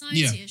 it's a society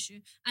Yeah.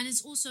 issue. And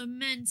it's also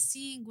men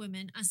seeing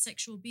women as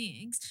sexual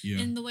beings Yeah.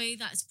 in the way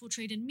that it's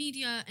portrayed in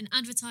media and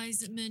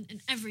advertisement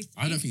and everything.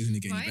 I don't think it's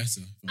going to get any right?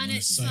 better. if I'm And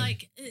honest it's with you.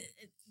 like,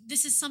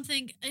 this is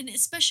something, and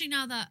especially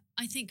now that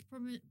I think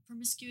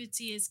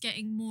promiscuity is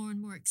getting more and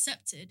more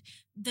accepted,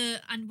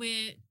 and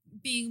we're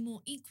being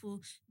more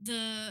equal,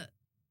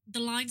 the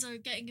lines are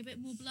getting a bit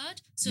more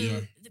blurred. So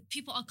Yeah.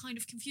 people are kind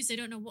of confused. They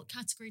don't know what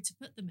category to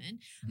put them in.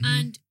 Mhm.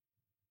 And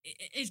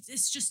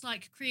it's just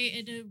like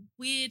created a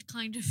weird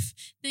kind of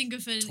thing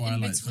of an Twilight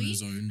in kind between. of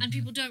zone. And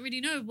people don't really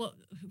know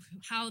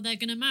how they're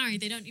going to marry.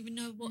 They don't even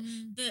know what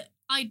the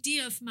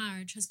idea of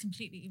marriage has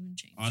completely even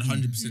changed. I'd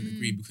 100% Mm.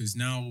 agree because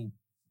now,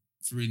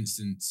 for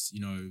instance,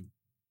 you know,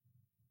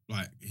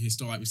 like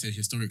we said,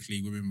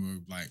 historically, women were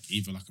like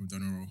either like a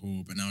Madonna or a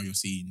whore, but now you're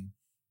seeing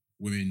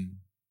women,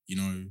 you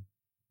know,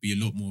 be a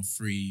lot more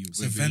free. It's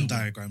a Venn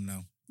diagram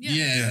now. Yeah,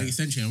 Yeah.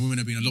 essentially, and women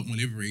have been a lot more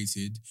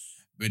liberated.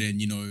 But then,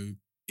 you know,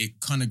 it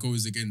kind of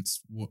goes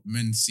against what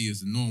men see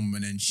as the norm,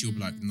 and then she'll be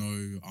like,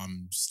 "No,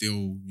 I'm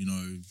still, you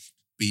know,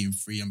 being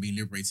free. I'm being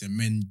liberated." And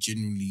men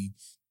genuinely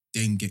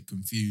then get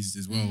confused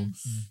as well.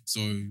 So,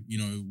 you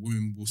know,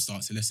 women will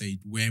start to, let's say,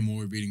 wear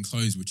more revealing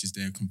clothes, which is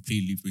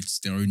which is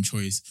their own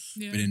choice.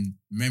 yeah. But then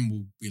men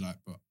will be like,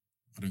 "But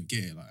I don't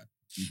get it." Like,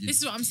 This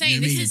is what I'm you saying.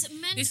 know what I This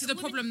mean? is this is the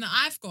women- problem that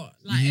I've got.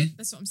 Like Mhm.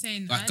 that's what I'm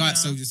saying. Like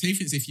guys, so earlier. just say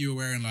for instance, if you were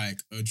wearing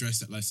like a dress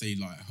that, let's say,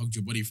 like hugged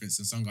your body, for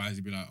instance, some guys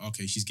would be like,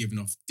 okay, she's giving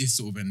off this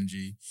sort of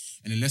energy,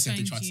 and then let's say if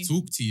they Thank try you. to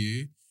talk to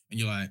you, and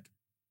you're like,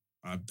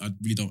 I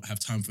really don't have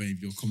time for any of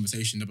your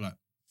conversation. They'll be like,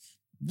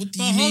 what do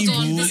But you hold mean,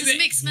 on, bro? this is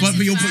mixed But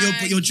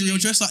message. you're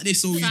dressed like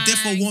this, so you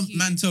therefore want Thank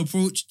man to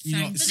approach. You know,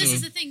 Thank But so this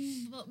is the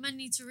thing, what men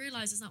need to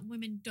realize is that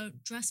women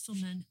don't dress for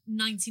men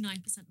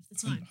 99% of the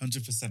time.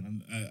 100%.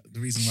 And the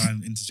reason why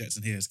I'm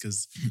interjecting here is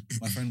because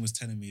my friend was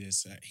telling me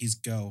this. His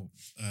girl,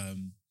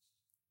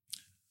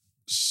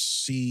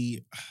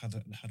 she, how do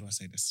I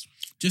say this?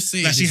 just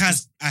say Like it, she it's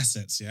has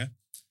assets, yeah?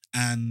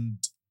 And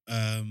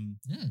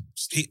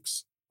he,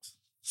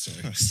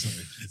 sorry.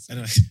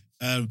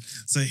 Anyway,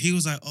 so he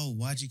was like, "Oh,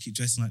 why do you keep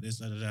dressing like this?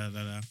 Da, da, da,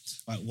 da, da.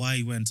 Like, why are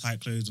you wearing tight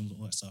clothes and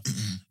all that stuff?"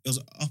 It was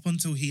up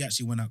until he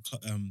actually went out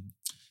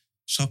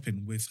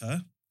shopping with her,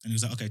 and he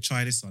was like, "Okay,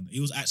 try this on." He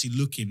was actually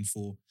looking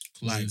for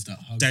like clothes that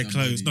hug dead their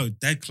clothes, body. no,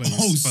 dead clothes.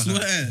 Oh, for her.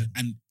 swear.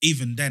 And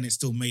even then, it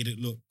still made it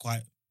look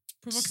quite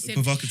provocative.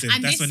 provocative.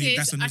 And That's this when he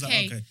is- was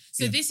okay, like, "Okay."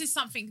 So yeah. this is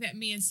something that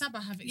me and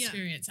Saba have Yeah.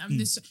 experienced.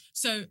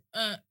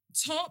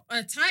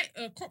 Tight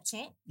crop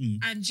top Mm.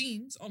 and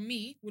jeans on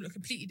me will look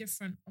completely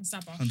different on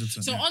Saba.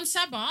 100%. So on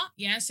Saba,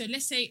 yeah. So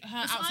let's say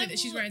her If I outfit that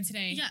she's wore- wearing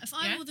today. Yeah, if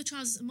I wore the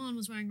trousers Iman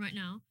was wearing right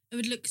now, it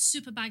would look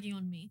super baggy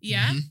on me.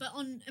 Yeah. Mhm. But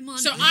on Iman,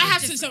 So it would I look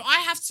have to. different. So I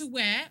have to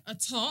wear a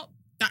top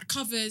that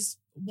covers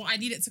what I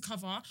need it to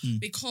cover Mm.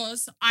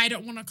 because I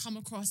don't want to come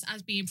across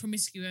as being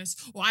promiscuous,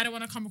 or I don't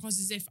want to come across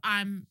as if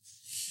I'm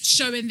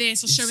showing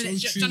this or It's showing so it. Do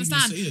true you when you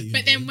understand? say it, you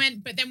But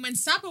know. then when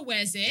Saba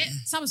wears it,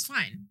 Saba's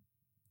fine.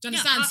 Do you Yeah,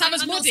 understand?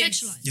 Saba's I'm not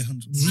modest. sexualized. yeah,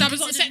 100%. Saba's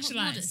not Considered sexualized.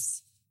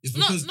 modest. It's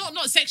Not because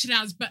not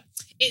sexualized, but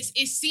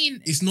it's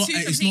seen. It's not. two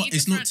It's completely not.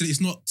 It's not. different- It's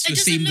not It to the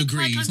doesn't same look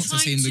degree. like I'm It's not to the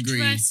trying same to degree.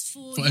 dress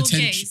for your attention,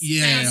 gaze.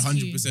 yeah, Thank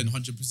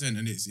 100%,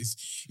 and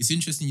it's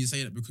interesting you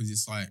say that because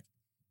it's like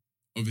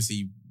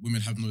obviously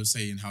women have no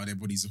say in how their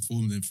bodies are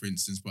formed. For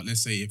instance, but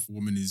let's say if a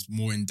woman is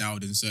more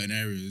endowed in certain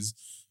areas,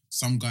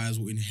 some guys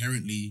will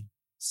inherently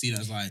see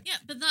that as like. Yeah,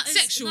 but that is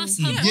Sexual. That's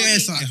Yeah. her body. Yeah,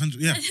 it's like, Yeah,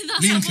 100, yeah. That's her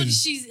Lincoln. body.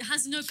 She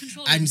has no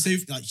control. and over say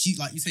that. like she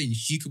like you're saying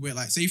she could wear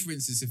like say for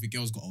instance if a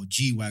girl's got a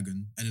G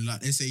wagon and then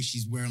like let's say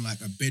she's wearing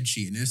like a bed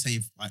sheet and let's say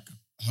if like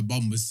her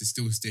bum was to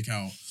still stick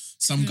out,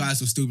 some Yeah.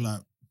 guys will still be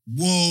like,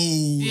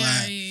 whoa, Yeah,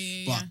 like.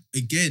 yeah. But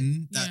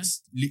again, Yeah.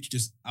 that's literally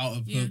just out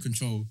of Yeah. her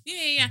control.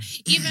 Yeah.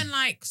 Even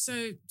like,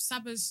 so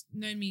Saba's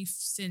known me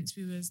since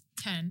we was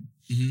 10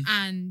 Mhm.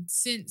 and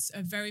since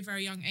a very,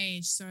 very young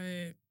age.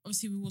 So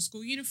obviously we wore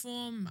school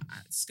uniform,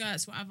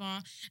 skirts,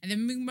 whatever. And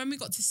then when we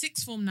got to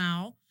sixth form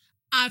now,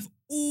 I've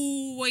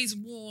always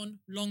worn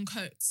long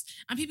coats.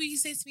 And people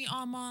used to say to me,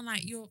 "Oh man,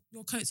 like your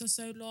coats are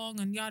so long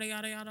and yada,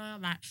 yada, yada."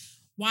 Like,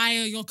 why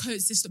are your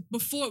coats this,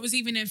 before it was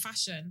even in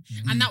fashion.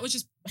 And that was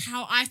just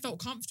how I felt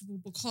comfortable,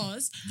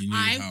 because You knew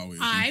how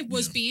I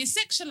was yeah. being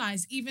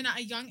sexualized even at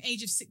a young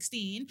age of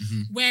 16,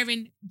 Mhm.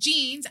 wearing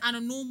jeans and a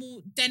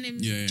normal denim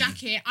Yeah.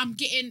 jacket. I'm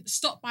getting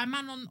stopped by a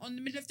man on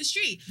the middle of the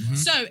street. Mhm.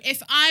 So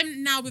if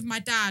I'm now with my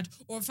dad,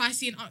 or if I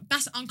see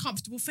that's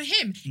uncomfortable for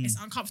him, it's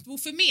uncomfortable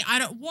for me. I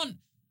don't want.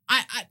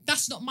 I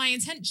that's not my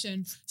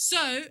intention.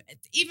 So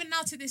even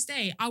now to this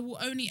day, I will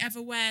only ever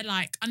wear,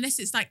 like, unless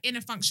it's like in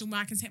a function where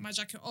I can take my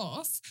jacket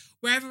off,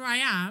 wherever I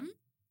am,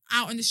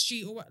 out on the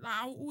street or what, like,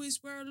 I'll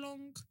always wear a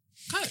long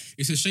coat.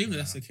 It's a shame that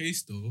that's the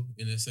case, though,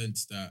 in a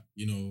sense that,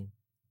 you know,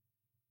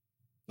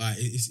 like,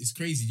 it's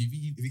crazy. Have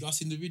you guys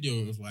seen the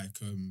video of, like,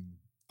 I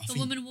The think,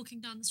 woman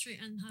walking down the street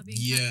and her being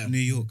yeah, New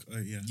York.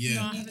 Yeah. yeah,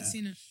 No, I haven't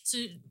seen it. So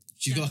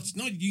she's go. got,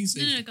 no, you can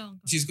say, No, go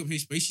on. she's got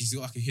basically, she's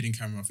got like a hidden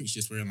camera. I think she's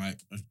just wearing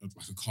like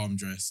a calm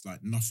dress,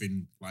 like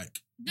nothing like.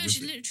 No, with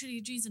she's it. literally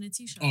jeans and a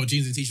t-shirt. Oh,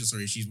 jeans and t-shirt.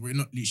 Sorry, she's not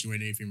literally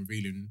wearing anything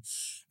revealing,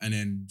 and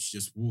then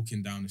she's just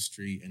walking down the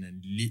street, and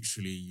then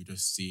literally you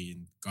just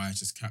seeing guys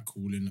just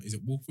catcalling. Is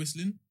it wolf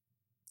whistling?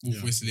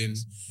 Wolf whistling,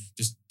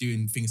 just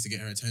doing things to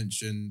get her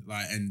attention.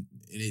 Like, and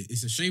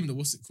it's a shame that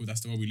what's it called? That's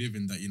the world we live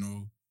in. That, you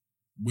know,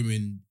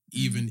 women,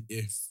 even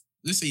if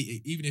let's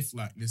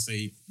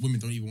say women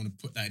don't even want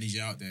to put that energy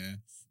out there,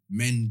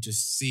 men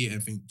just see it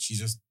and think she's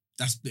just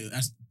that's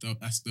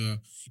the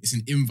it's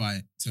an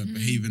invite to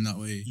behave in that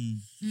way.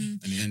 And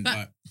then But-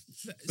 like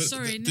But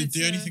Sorry,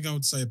 the only thing I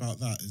would say about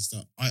that is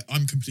that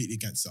I'm completely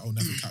against it. I'll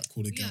never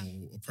catcall a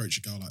girl or approach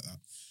a girl like that.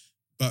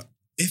 But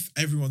if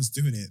everyone's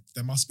doing it,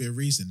 there must be a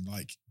reason.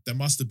 Like, there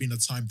must have been a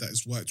time that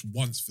has worked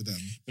once for them.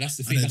 but that's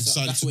the And thing. then That's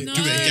decided that's to what do No, it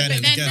again but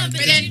and then, again no, and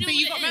but again. then, You know but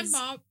you what got it is?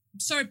 remember.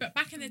 Sorry, but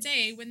back in the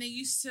day when they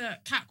used to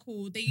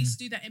catcall, they used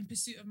to do that in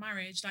pursuit of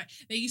marriage. Like,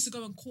 they used to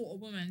go and court a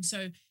woman.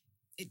 So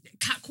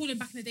catcalling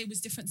back in the day was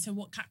different to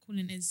what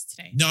catcalling is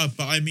today. No,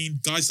 but I mean,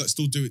 guys that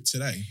still do it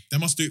today, they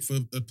must do it for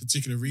a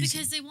particular reason.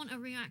 Because they want a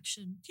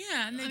reaction.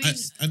 Yeah, and they I mean,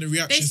 And the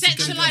reaction they is to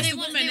go sexualize down. the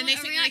woman and they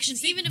think they can even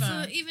sleep if with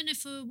her. even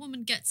if a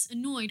woman gets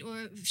annoyed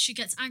or if she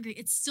gets angry,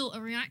 it's still a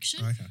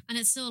reaction, Okay. and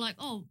it's still like,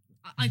 oh,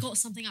 I got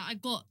something out. I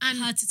got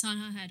her to turn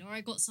her head, or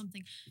I got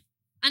something,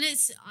 and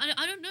it's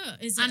I don't know.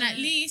 And at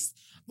least,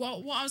 what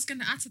I was going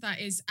to add to that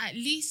is, at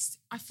least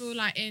I feel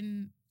like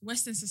in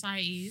Western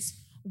societies,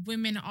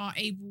 women are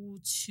able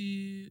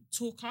to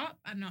talk up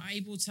and are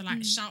able to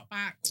like shout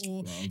back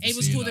or Well, able to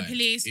obviously, call the like,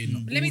 police.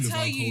 in Let me all of tell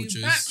our you,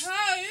 cultures- back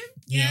home,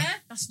 Yeah.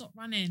 that's not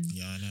running.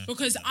 Yeah, I know.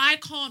 Because I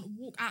can't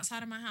walk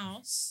outside of my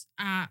house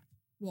at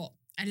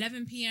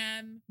 11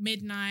 p.m,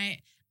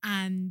 midnight,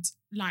 and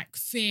like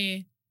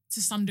fear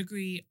to some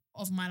degree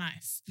of my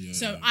life. Yeah.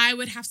 So I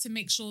would have to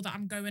make sure that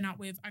I'm going out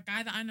with a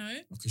guy that I know,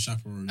 like a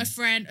chaperone. a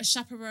friend, a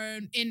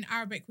chaperone. In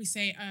Arabic, we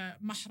say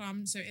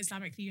mahram. So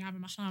Islamically, you have a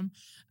mahram.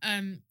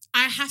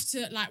 I have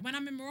to, like, when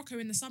I'm in Morocco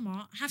in the summer,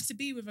 I have to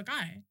be with a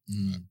guy.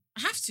 I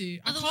have to.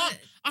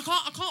 I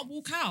can't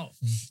walk out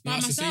by No,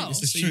 it's the same-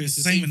 myself. It's true. It's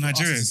the same in for us,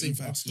 Nigeria, It's the same in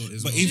for fact. us lot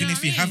as But well. even know if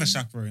what you I have a mean?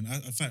 chaperone,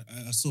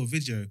 I saw a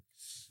video.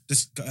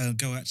 This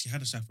girl actually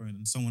had a chaperone,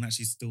 and someone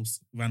actually still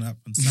ran up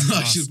and slapped her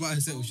No, ass. she was by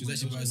herself. She was Oh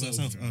actually my by God.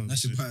 herself. Oh,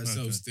 Actually by shit.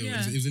 herself Okay. still.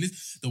 Yeah. It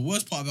was the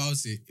worst part about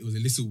it was a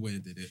little boy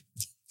that did it.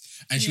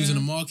 And she was in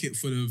a market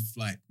full of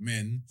like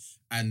men.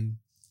 And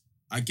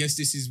I guess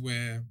this is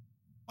where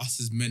us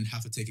as men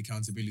have to take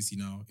accountability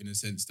now, in a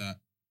sense that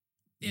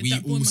Yeah, we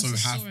that boy also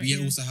must have have saw it, we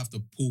yeah. also have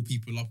to pull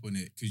people up on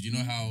it. Because you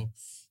know how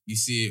you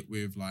see it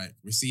with like,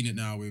 we're seeing it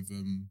now with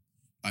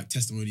like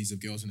testimonies of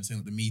girls, and they're saying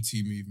like the Me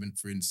Too movement,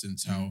 for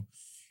instance, how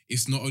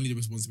it's not only the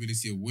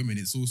responsibility of women,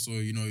 it's also,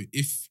 you know,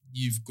 if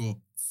you've got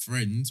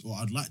friends, or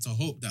I'd like to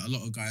hope that a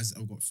lot of guys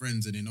have got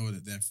friends and they know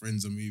that their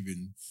friends are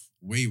moving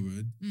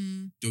wayward,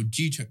 they'll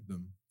G-check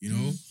them, you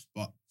know?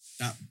 But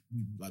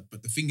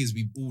the thing is,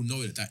 we all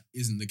know that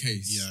isn't the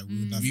case. Yeah, we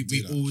would never we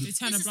do that. all. They turn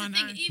This a is the blind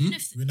thing, eye. even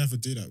if We never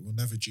do that. We'll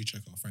never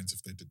G-check our friends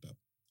if they did that.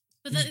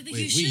 but Wait, you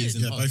we should. as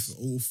in Yeah, us.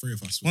 all three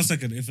of us. One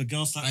second, if a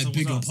girl slaps I someone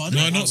beg your else, pardon?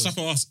 No, I not was- slap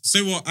at us.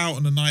 Say we're out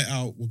on a night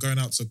out, we're going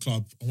out to a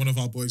club, and one of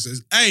our boys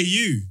says, "Hey,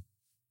 you,"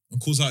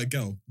 and calls out a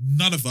girl.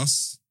 None of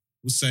us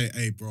will say,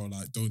 "Hey, bro,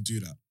 like, don't do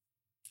that."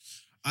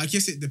 I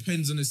guess it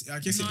depends on this. I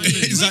guess No, it depends.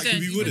 you Exactly, wouldn't,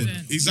 we you wouldn't.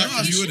 wouldn't. Exactly,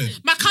 No, we you wouldn't.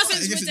 shouldn't. My I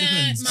cousins guess it wouldn't.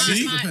 depends. My,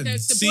 See? my, the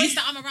Depends. the See? boys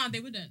that I'm around, they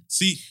wouldn't.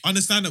 See,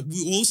 understand that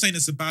we're all saying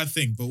it's a bad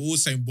thing, but we're all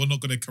saying we're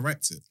not going to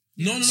correct it.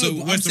 No. So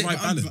but where's I'm the saying- right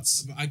but I'm-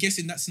 balance? but I guess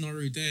in that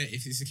scenario there,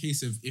 if it's a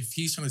case of if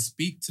he's trying to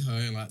speak to her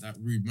in like that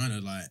rude manner,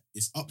 like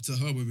it's up to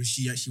her whether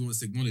she actually wants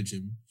to acknowledge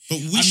him. But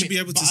we I should mean- be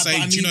able to but say,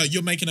 I do you mean- know,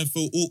 you're making her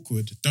feel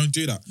awkward. Don't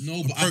do that.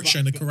 No, but Approach her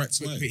in the correct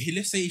way. But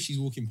let's say she's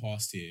walking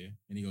past here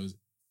and he goes,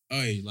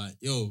 "Oi, like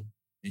yo,"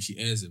 and she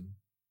airs him.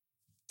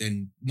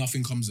 Then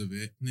nothing comes of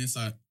it, and it's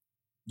like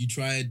you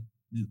try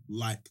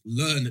like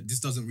learn that this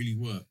doesn't really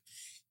work.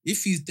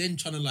 If he's then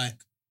trying to like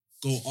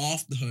go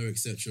after her,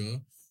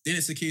 etc., then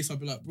it's a case I'll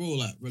be like, bro,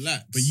 like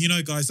relax. But you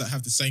know guys that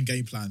have the same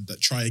game plan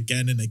that try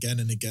again and again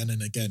and again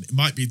and again. It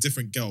might be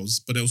different girls,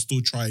 but they'll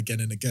still try again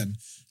and again.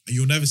 And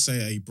you'll never say,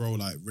 "Hey, bro,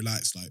 like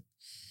relax, like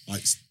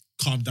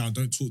calm down,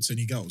 don't talk to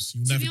any girls.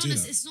 You'll To never be do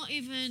honest, that. it's not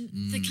even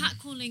the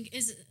catcalling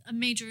is a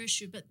major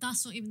issue, but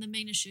that's not even the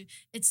main issue.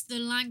 It's the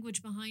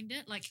language behind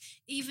it. Like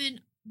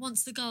even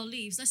once the girl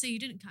leaves, let's say you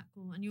didn't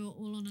catcall and you're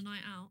all on a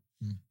night out,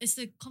 it's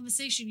the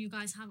conversation you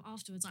guys have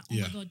afterwards. Like, oh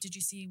my god, did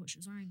you see what she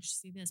was wearing? Did you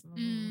see this? Blah,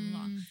 blah,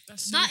 blah, blah.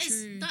 That's so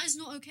true. That is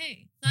not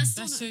okay. That's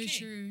still That's not so okay.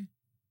 true.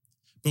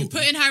 But You're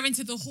putting her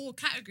into the whore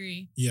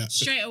category yeah,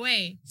 straight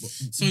away.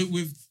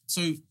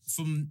 So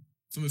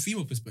from a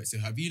female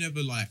perspective, have you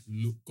never like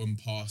gone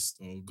past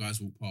or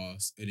guys walk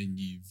past and then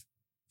you've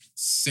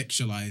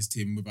sexualized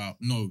him without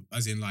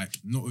as in like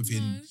not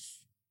within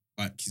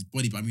like his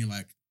body, but I mean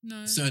like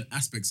No. certain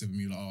aspects of him.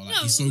 You're like, oh, like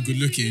No, he's so we good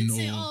looking, didn't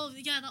say, or oh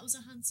yeah, that was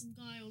a handsome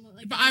guy, or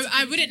like. But that was a I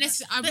good wouldn't looking guy.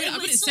 necessarily. But I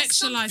wouldn't it's not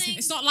sexualize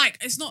him.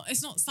 something-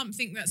 It's not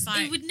something that's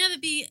like. It would never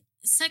be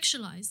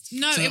sexualized.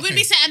 No, So, it wouldn't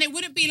okay. be and it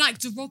wouldn't be like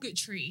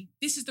derogatory.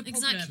 This is the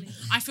problem. Exactly.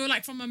 I feel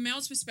like from a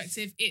male's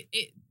perspective,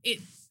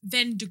 it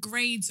then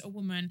degrades a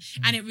woman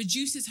and it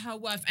reduces her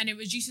worth and it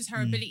reduces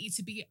her ability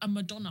to be a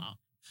Madonna.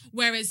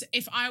 Whereas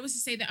if I was to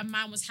say that a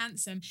man was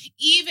handsome,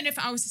 even if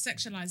I was to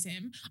sexualize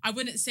him, I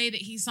wouldn't say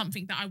that he's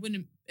something that I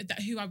wouldn't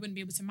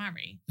be able to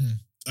marry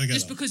I get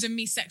just that. because of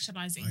me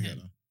sexualizing I get him.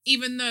 that.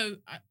 Even though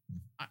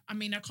I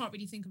mean I can't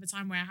really think of a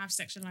time where I have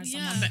sexualized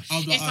someone, but I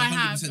if I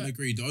have, 100%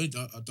 agree.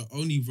 The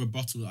only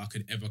rebuttal that I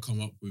could ever come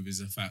up with is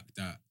the fact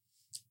that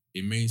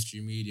in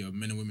mainstream media,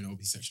 men and women are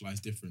obviously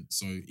sexualized different.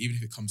 So even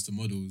if it comes to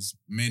models,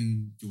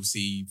 men you'll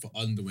see for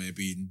underwear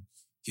being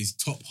his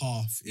top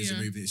half is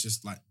removed. It's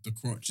just like the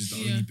crotch is the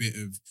only bit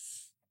of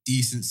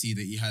decency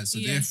that he has. So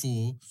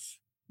therefore,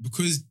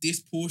 because this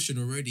portion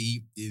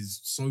already is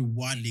so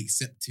widely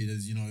accepted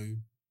as,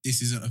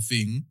 this isn't a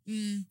thing.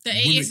 that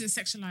it isn't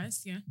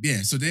sexualized,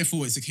 Yeah, so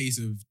therefore it's a case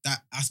of that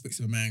aspects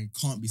of a man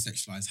can't be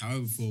sexualized.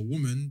 However, for a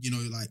woman,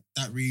 like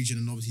that region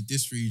and obviously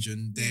this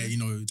region, they're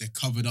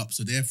covered up.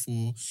 So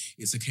therefore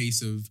it's a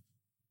case of,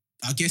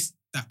 I guess,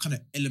 that kind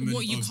of element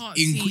What you of can't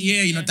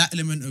see, that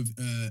element of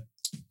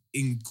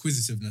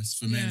inquisitiveness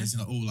for men is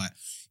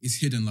it's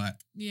hidden, like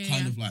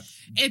kind of like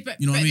but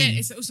you know what I then mean?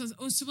 it's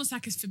almost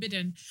like it's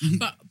forbidden.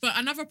 But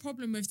another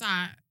problem with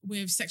that,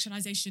 with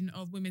sexualization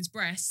of women's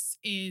breasts,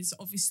 is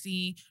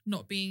obviously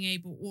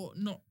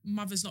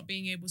mothers not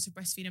being able to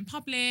breastfeed in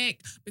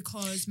public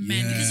because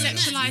men Because of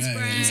sexualize men.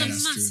 breasts. It was a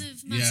that's massive,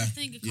 true. massive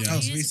thing a couple That of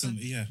was years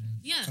recently, ago.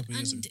 yeah. Yeah, couple of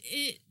years and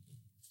ago.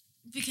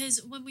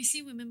 because when we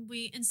see women,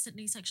 we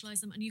instantly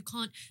sexualize them, and you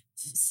can't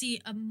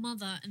see a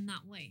mother in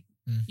that way.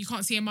 You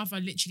can't see a mother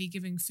literally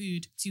giving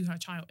food to her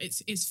child.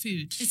 It's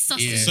food. It's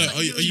sustenance. Yeah. So Like,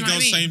 are you know what I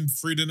girls mean? saying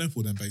free the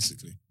nipple then,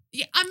 basically?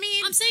 Yeah, I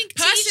mean, I'm saying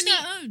personally, to each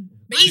their own.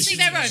 but I'm each saying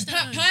their to own. each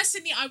their own.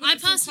 Personally, I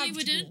wouldn't personally feel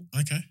wouldn't.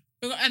 comfortable.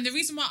 Okay. And the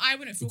reason why I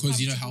wouldn't feel because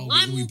comfortable, how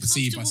I'm we more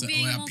perceive by comfortable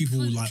being more people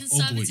like ogle at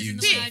conservative you. in and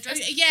the way stuff. I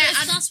dress. Yeah, But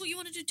if and- that's what you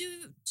wanted to do.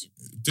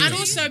 Do and it.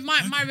 also my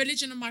Okay.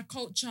 religion and my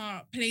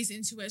culture plays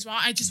into it as well.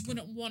 I just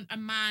wouldn't want a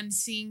man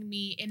seeing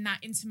me in that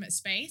intimate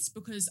space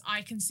because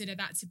I consider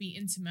that to be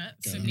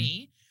intimate for Okay.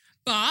 me.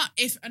 But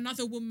if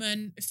another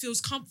woman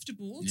feels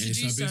comfortable Yeah, to it's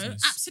do her so,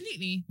 business.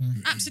 absolutely,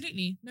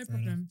 absolutely, no Fair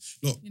problem.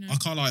 Look, You know. I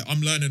can't lie.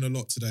 I'm learning a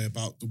lot today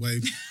about the way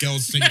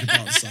girls think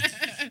about stuff.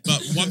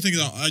 But one thing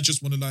that I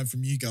just want to learn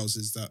from you girls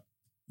is that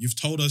you've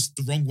told us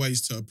the wrong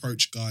ways to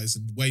approach guys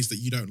and ways that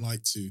you don't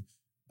like to,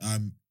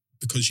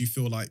 because you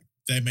feel like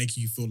they're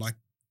making you feel like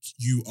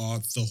you are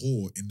the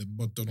whore in the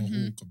Madonna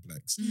whore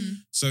complex.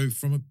 So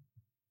from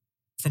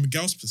a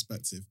girl's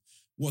perspective,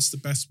 what's the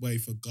best way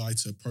for a guy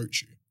to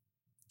approach you?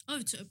 Oh,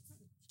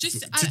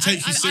 Just To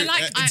take you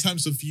serious in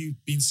terms of you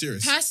being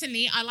serious.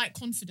 personally, I like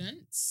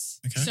confidence.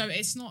 Okay. So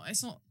it's not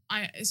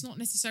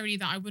necessarily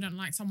that I wouldn't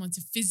like someone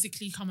to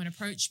physically come and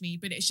approach me,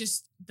 but it's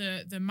just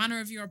the manner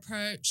of your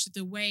approach,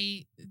 the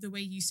way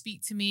you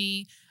speak to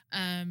me.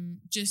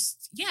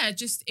 Just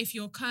if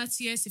you're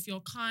courteous, if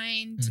you're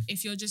kind,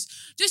 if you're just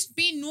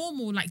be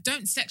normal. Like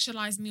don't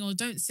sexualize me or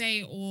don't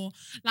say, or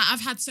like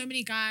I've had so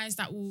many guys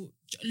that will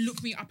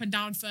look me up and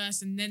down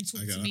first and then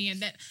talk to me, and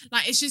then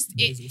like it's just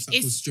What's that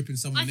called? it's Stripping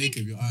someone I think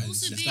naked with your eyes.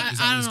 also Is being- that- is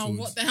that I it's don't know called?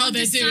 what the hell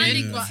they're Understanding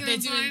doing, with but your they're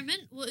doing.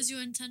 environment. What is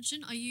your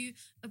intention? Are you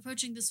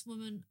approaching this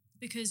woman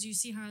because you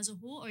see her as a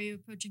whore, or are you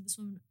approaching this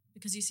woman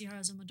because you see her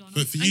as a Madonna?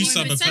 But for And you, or in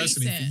Saba, between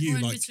personally, for it. you, or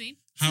in like, between?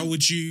 how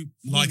would you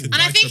like a And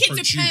guy I think to it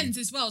approach depends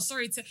you? as well.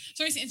 Sorry to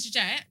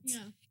interject.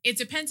 Yeah. It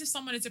depends if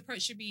someone is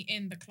approaching me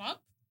in the club,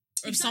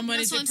 or if Exactly, someone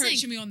that's is what I'm approaching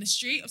saying. me on the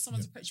street, or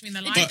someone's approaching me in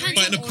the It library, depends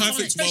But in a on- or someone's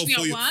perfect approaching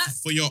world me at work.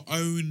 for your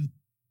own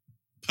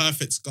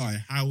perfect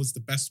guy, how is the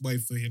best way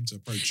for him to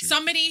approach you?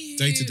 Somebody who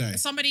Day to day.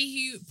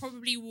 somebody who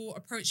probably will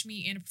approach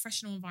me in a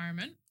professional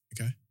environment.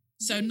 Okay.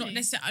 So not Really?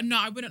 necessarily. No,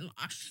 I wouldn't.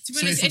 To be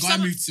So honest,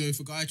 if if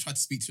a guy tried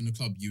to speak to you in the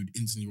club, you'd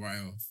instantly write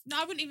it off.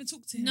 no, I wouldn't even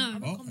talk to him. No, I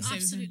wouldn't conversate with him.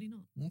 absolutely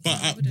not.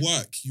 But I at wouldn't.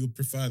 work, you'd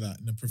prefer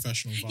that in a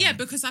professional environment. Yeah,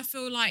 because I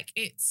feel like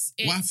it's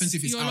What happens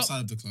if it's you're a lot-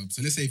 outside of the club?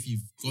 So let's say if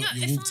you've got No,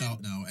 you if walked I'm-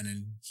 out now and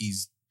then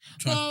he's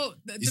tried. Well,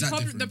 Is that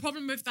the different?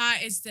 problem with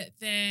that is that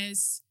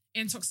there's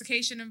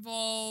intoxication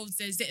involved.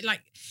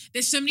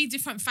 There's so many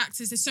different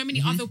factors. There's so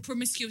many other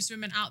promiscuous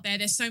women out there.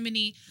 There's so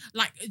many,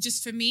 like,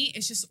 just for me,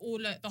 it's just all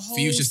the whole. For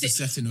you, it's just the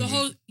setting of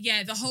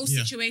it. The whole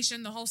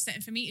situation, the whole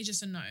setting for me is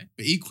just a no.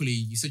 But equally,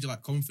 you said you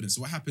like confidence.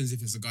 So what happens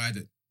if it's a guy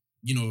that,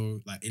 you know,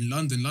 like in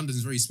London,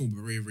 London's very small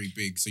but very, very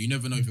big. So you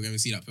never know if you're going to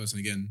see that person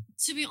again.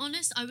 To be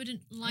honest, I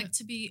wouldn't like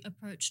to be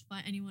approached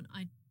by anyone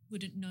I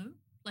wouldn't know,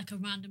 like a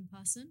random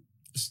person.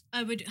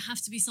 I would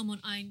have to be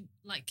someone I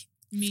like.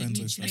 Friends with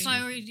Mutually. If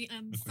I already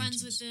am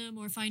friends with them,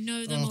 or if I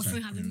know them, or if we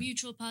have a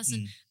mutual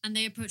person and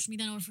they approach me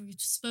then, or if we've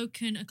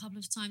spoken a couple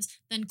of times,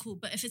 then cool.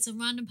 But if it's a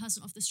random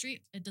person off the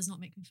street, it does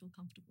not make me feel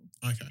comfortable.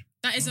 Okay.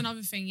 That is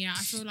another thing, yeah.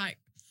 I feel like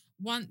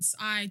once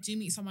I do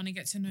meet someone and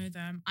get to know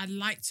them, I'd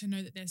like to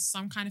know that there's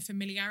some kind of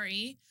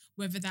familiarity,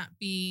 whether that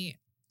be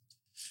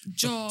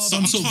job,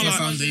 Some sort of a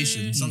employment,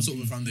 foundation. Some sort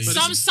of a foundation.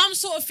 some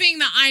sort of thing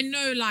that I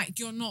know, like,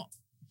 you're not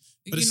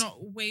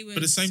wayward. But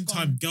at the same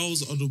time,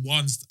 girls are the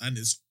ones, and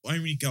it's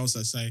only girls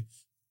that say,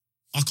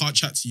 I can't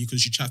chat to you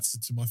because you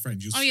chatted to my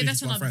friend. You're speaking that's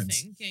to my another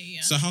friends. thing.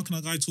 Yeah. So how can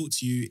a guy talk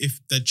to you if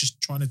they're just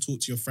trying to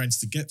talk to your friends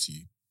to get to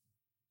you?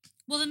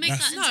 Well, then make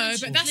That's- that No,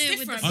 intention but that's clear with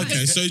the different. friend.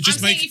 Okay, so just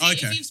I'm saying make if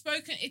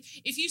okay.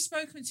 if you've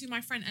spoken to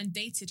my friend and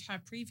dated her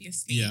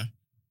previously, Yeah.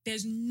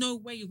 there's no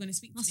way you're going to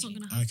speak That's to not me.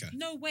 going to happen. Okay.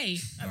 No way.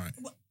 Alright.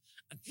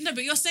 No,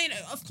 but you're saying,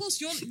 of course,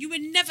 you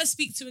would never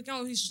speak to a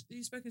girl who's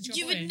spoken to your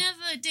You boy. would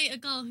never date a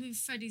girl who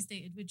Freddie's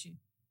dated, would you?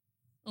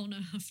 Oh no,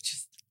 I've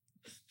just.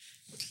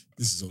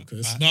 This is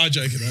awkward. No, I'm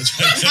joking. I'm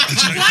joking.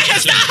 Why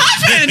has that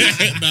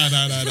happened? No.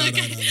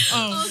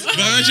 Oh. But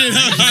imagine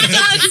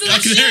I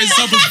can hear it in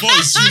someone's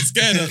voice. She's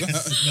scared of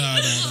that. No.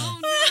 Oh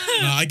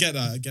no. No, I get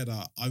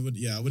that. I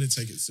wouldn't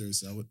take it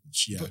seriously. I would.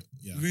 Yeah. But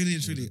Yeah. Really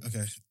and truly,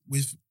 okay,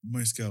 with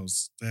most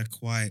girls, they're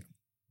quite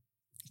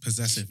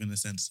possessive in the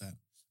sense that,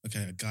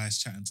 okay, a guy's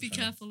chatting to Be her.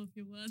 careful of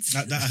your words.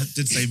 That I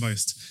did say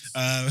most.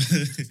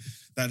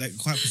 That they're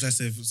quite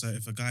possessive. So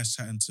if a guy's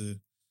chatting to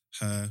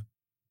her,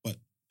 but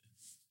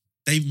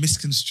they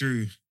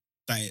misconstrue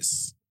that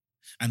it's,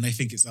 and they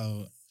think it's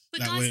But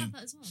that guys way. have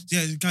that as well.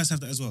 Yeah, guys have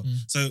that as well. Mm.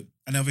 So,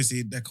 and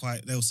obviously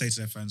they'll say to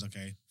their friends,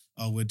 okay,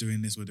 oh, we're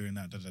doing this, we're doing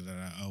that,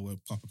 oh, we're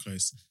proper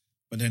close.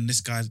 But then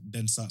this guy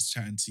then starts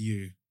chatting to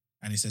you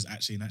and he says,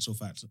 actually, in actual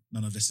fact,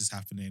 none of this is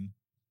happening.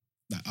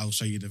 Like, I'll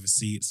show you the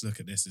receipts, look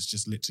at this, it's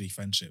just literally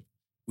friendship.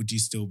 Would you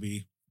still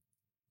be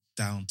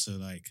down to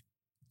like,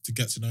 To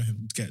get to know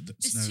him. get to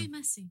It's know? too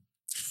messy.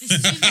 It's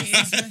too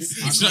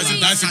messy. It's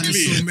nice and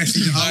clean. so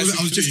messy. I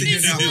was just thinking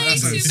It's that. way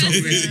That's too like so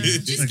messy. messy.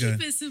 Just Okay.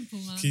 keep it simple,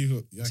 man.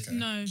 Okay.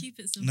 No. Keep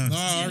it simple. No. No,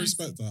 It's I too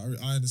respect that.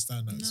 I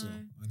understand that as well. No.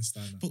 I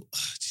understand that. But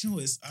do you know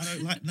what? I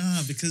don't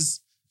like,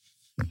 because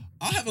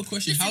I have a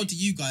question. How do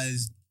you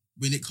guys,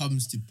 when it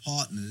comes to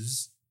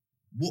partners,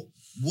 what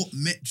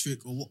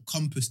metric or what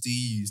compass do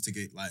you use to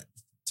get like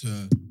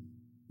to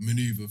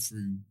maneuver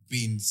through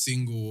being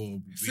single or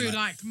be Through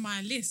like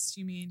my list,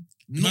 you mean?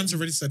 The man's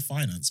already said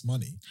finance,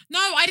 money. No,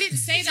 I didn't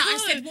say that. I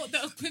No. said what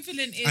the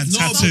equivalent is. And to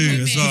tattoo some as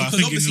women. well. I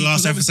think in the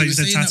last episode you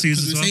said tattoos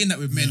as We're well. saying that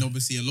with men, Yeah.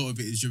 obviously, a lot of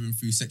it is driven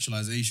through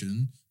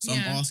sexualization. So Yeah.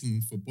 I'm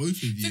asking for both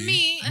of you. For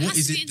me, It what has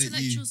is to be it that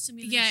intellectual you?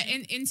 stimulation. Yeah,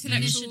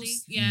 intellectuals.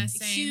 Initially. Yeah,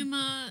 same.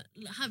 Humor,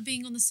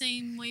 being on the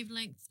same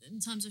wavelength in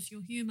terms of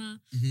your humor.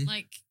 Mhm.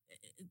 Like,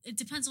 it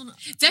depends on.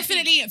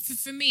 Definitely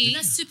for me.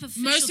 Less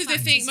superficial. Most of the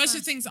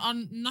factors things are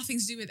nothing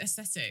to do with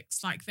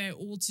aesthetics. Like, they're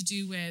all to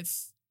do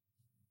with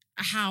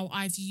how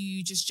I view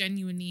you just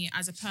genuinely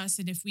as a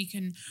person. If we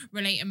can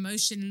relate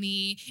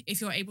emotionally, if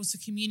you're able to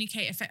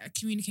communicate,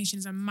 communication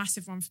is a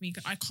massive one for me.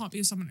 I can't be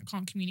with someone that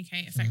can't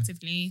communicate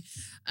effectively.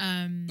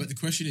 But the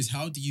question is,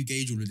 how do you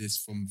gauge all of this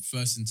from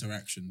first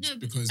interactions? No, but-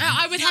 Because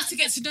I would have to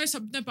get to know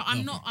some. No, but I'm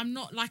Okay. not. I'm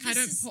not like, I This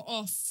don't is- put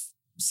off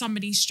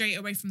somebody straight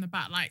away from the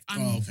bat. Like, I'm.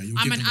 oh, okay, you'll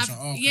I'm give an them a shot.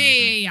 Oh, okay, yeah,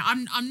 okay.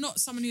 yeah. I'm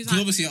not someone who's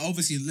Because like.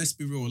 obviously, let's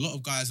be real. A lot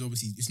of guys,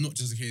 obviously, it's not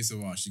just a case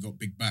of, oh, she got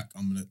big back.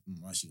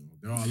 Actually,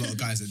 there are a lot of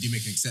guys that do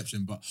make an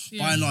exception, but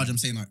Yeah. by and large, I'm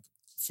saying like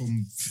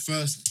from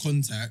first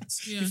contact,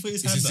 Yeah.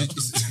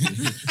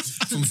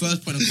 from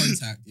first point of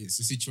contact, it's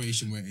a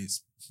situation where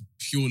it's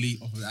purely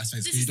off of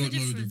aspects This because you is the don't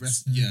know the difference.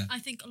 rest. Yeah. I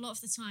think a lot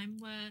of the time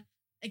where,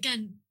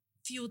 again,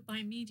 fueled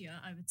by media,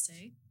 I would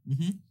say,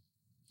 Mm-hmm.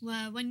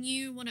 where when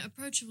you want to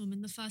approach a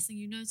woman, the first thing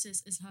you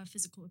notice is her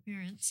physical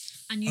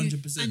appearance, and you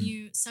 100%. and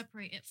you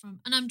separate it from.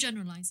 And I'm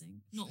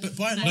generalizing, not all. But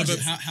by and men. large, but-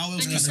 how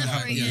else And you can it happen?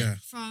 separate Yeah. it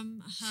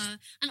from her,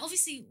 and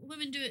obviously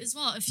women do it as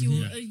well. If you're,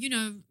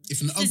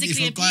 If an ugly, if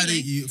physically a guy that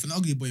appealing. if an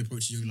ugly boy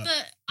approaches you, you're like,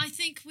 But I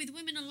think with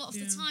women, a lot of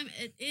Yeah. the time,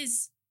 it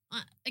is,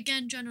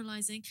 again,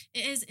 generalizing,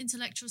 it is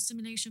intellectual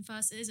stimulation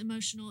first, it is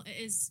emotional, it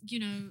is,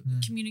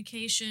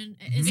 communication,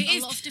 it is It a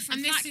is, lot of different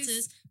and this factors,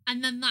 is-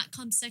 and then that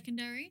comes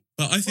secondary,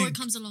 But I or think it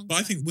comes alongside. But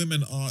I think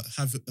women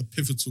have a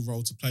pivotal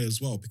role to play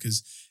as well,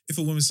 because if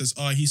a woman says,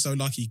 "Oh, he's so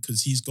lucky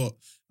because he's got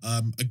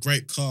a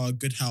great car, a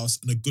good house,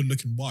 and a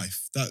good-looking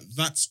wife,"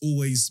 that's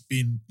always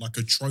been like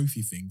a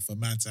trophy thing for a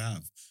man to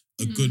have.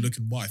 A Mm.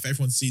 good-looking wife.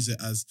 Everyone sees it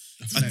as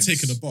a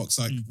tick in a box.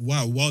 Like,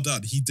 wow, well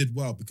done. He did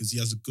well because he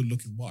has a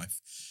good-looking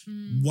wife.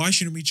 Mm. Why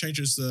shouldn't we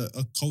change as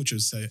a culture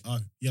to say,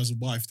 "Oh, he has a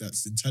wife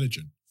that's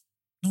intelligent"?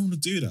 no one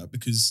would do that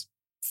because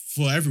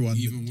for everyone,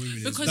 Even women.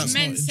 as Because well. That's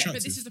men, not but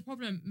attractive. this is the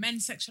problem. Men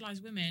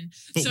sexualize women.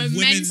 but so women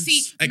men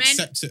see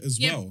accept it as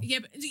yeah, well. Yeah,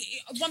 but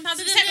 1000%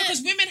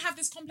 because women have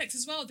this complex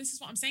as well. This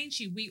is what I'm saying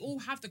to you. We all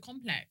have the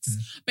complex,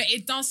 but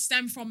it does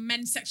stem from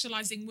men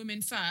sexualizing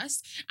women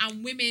first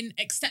and women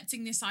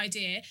accepting this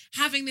idea,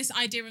 having this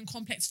idea and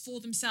complex for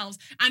themselves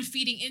and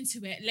feeding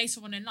into it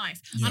later on in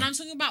life. Yeah. And I'm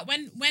talking about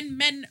when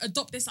men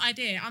adopt this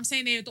idea, I'm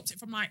saying they adopt it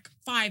from like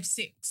 5,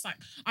 6. Like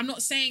I'm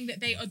not saying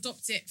that they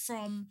adopt it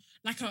from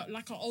like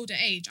an older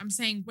age. I'm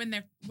saying when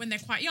they're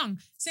quite young.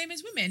 Same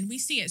as women, we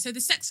see it. So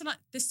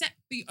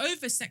the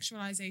over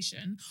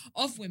sexualization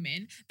of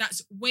women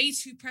that's way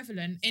too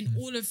prevalent in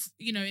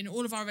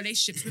all of our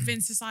relationships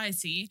within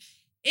society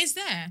is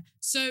there.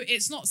 So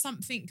it's not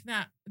something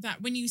that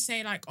when you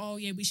say like, oh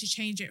yeah, we should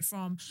change it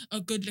from a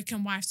good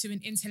looking wife to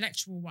an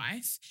intellectual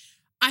wife,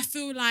 I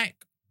feel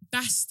like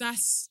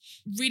that's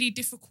really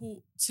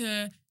difficult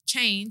to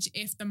change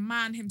if the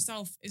man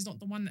himself is not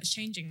the one that's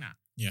changing that.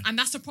 Yeah. And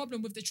that's the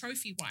problem with the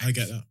trophy wife. I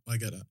get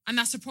that. And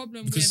that's the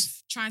problem Because-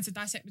 with trying to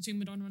dissect between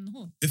Madonna and the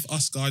whore. If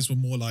us guys were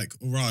more like,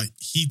 all right,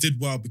 he did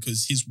well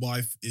because his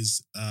wife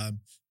is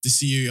the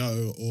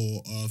CEO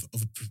or of a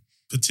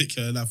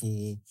particular level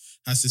or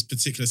has this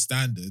particular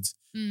standard,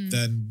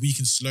 then we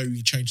can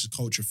slowly change the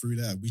culture through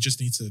there. We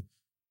just need to,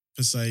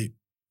 per se,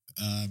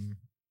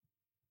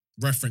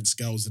 reference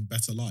girls in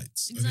better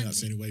lights. I think that's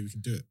the only way we can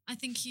do it. I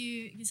think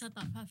you said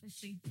that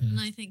perfectly, and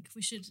I think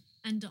we should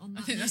end it on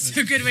that. I think note. that's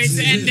a good way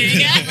to end it.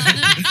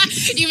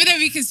 Yeah. Even though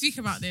we can speak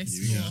about this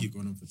Yeah, for keep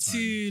going on for time.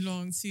 too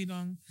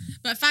long.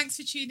 But thanks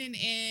for tuning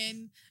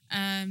in.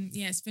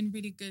 Yeah, it's been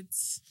really good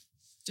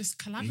just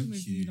collabing Thank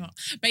with you you. lot.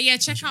 But yeah,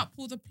 check out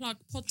Pull the Plug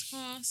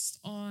podcast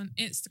on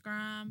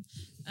Instagram.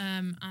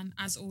 And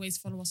as always,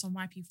 follow us on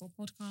YP4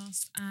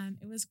 Podcast. And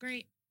it was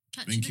great.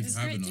 Catch Thank you you next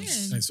for having great us.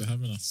 doing. Thanks for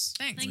having us.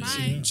 Thanks. Thank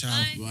Bye. you. Ciao.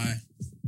 Bye. Bye.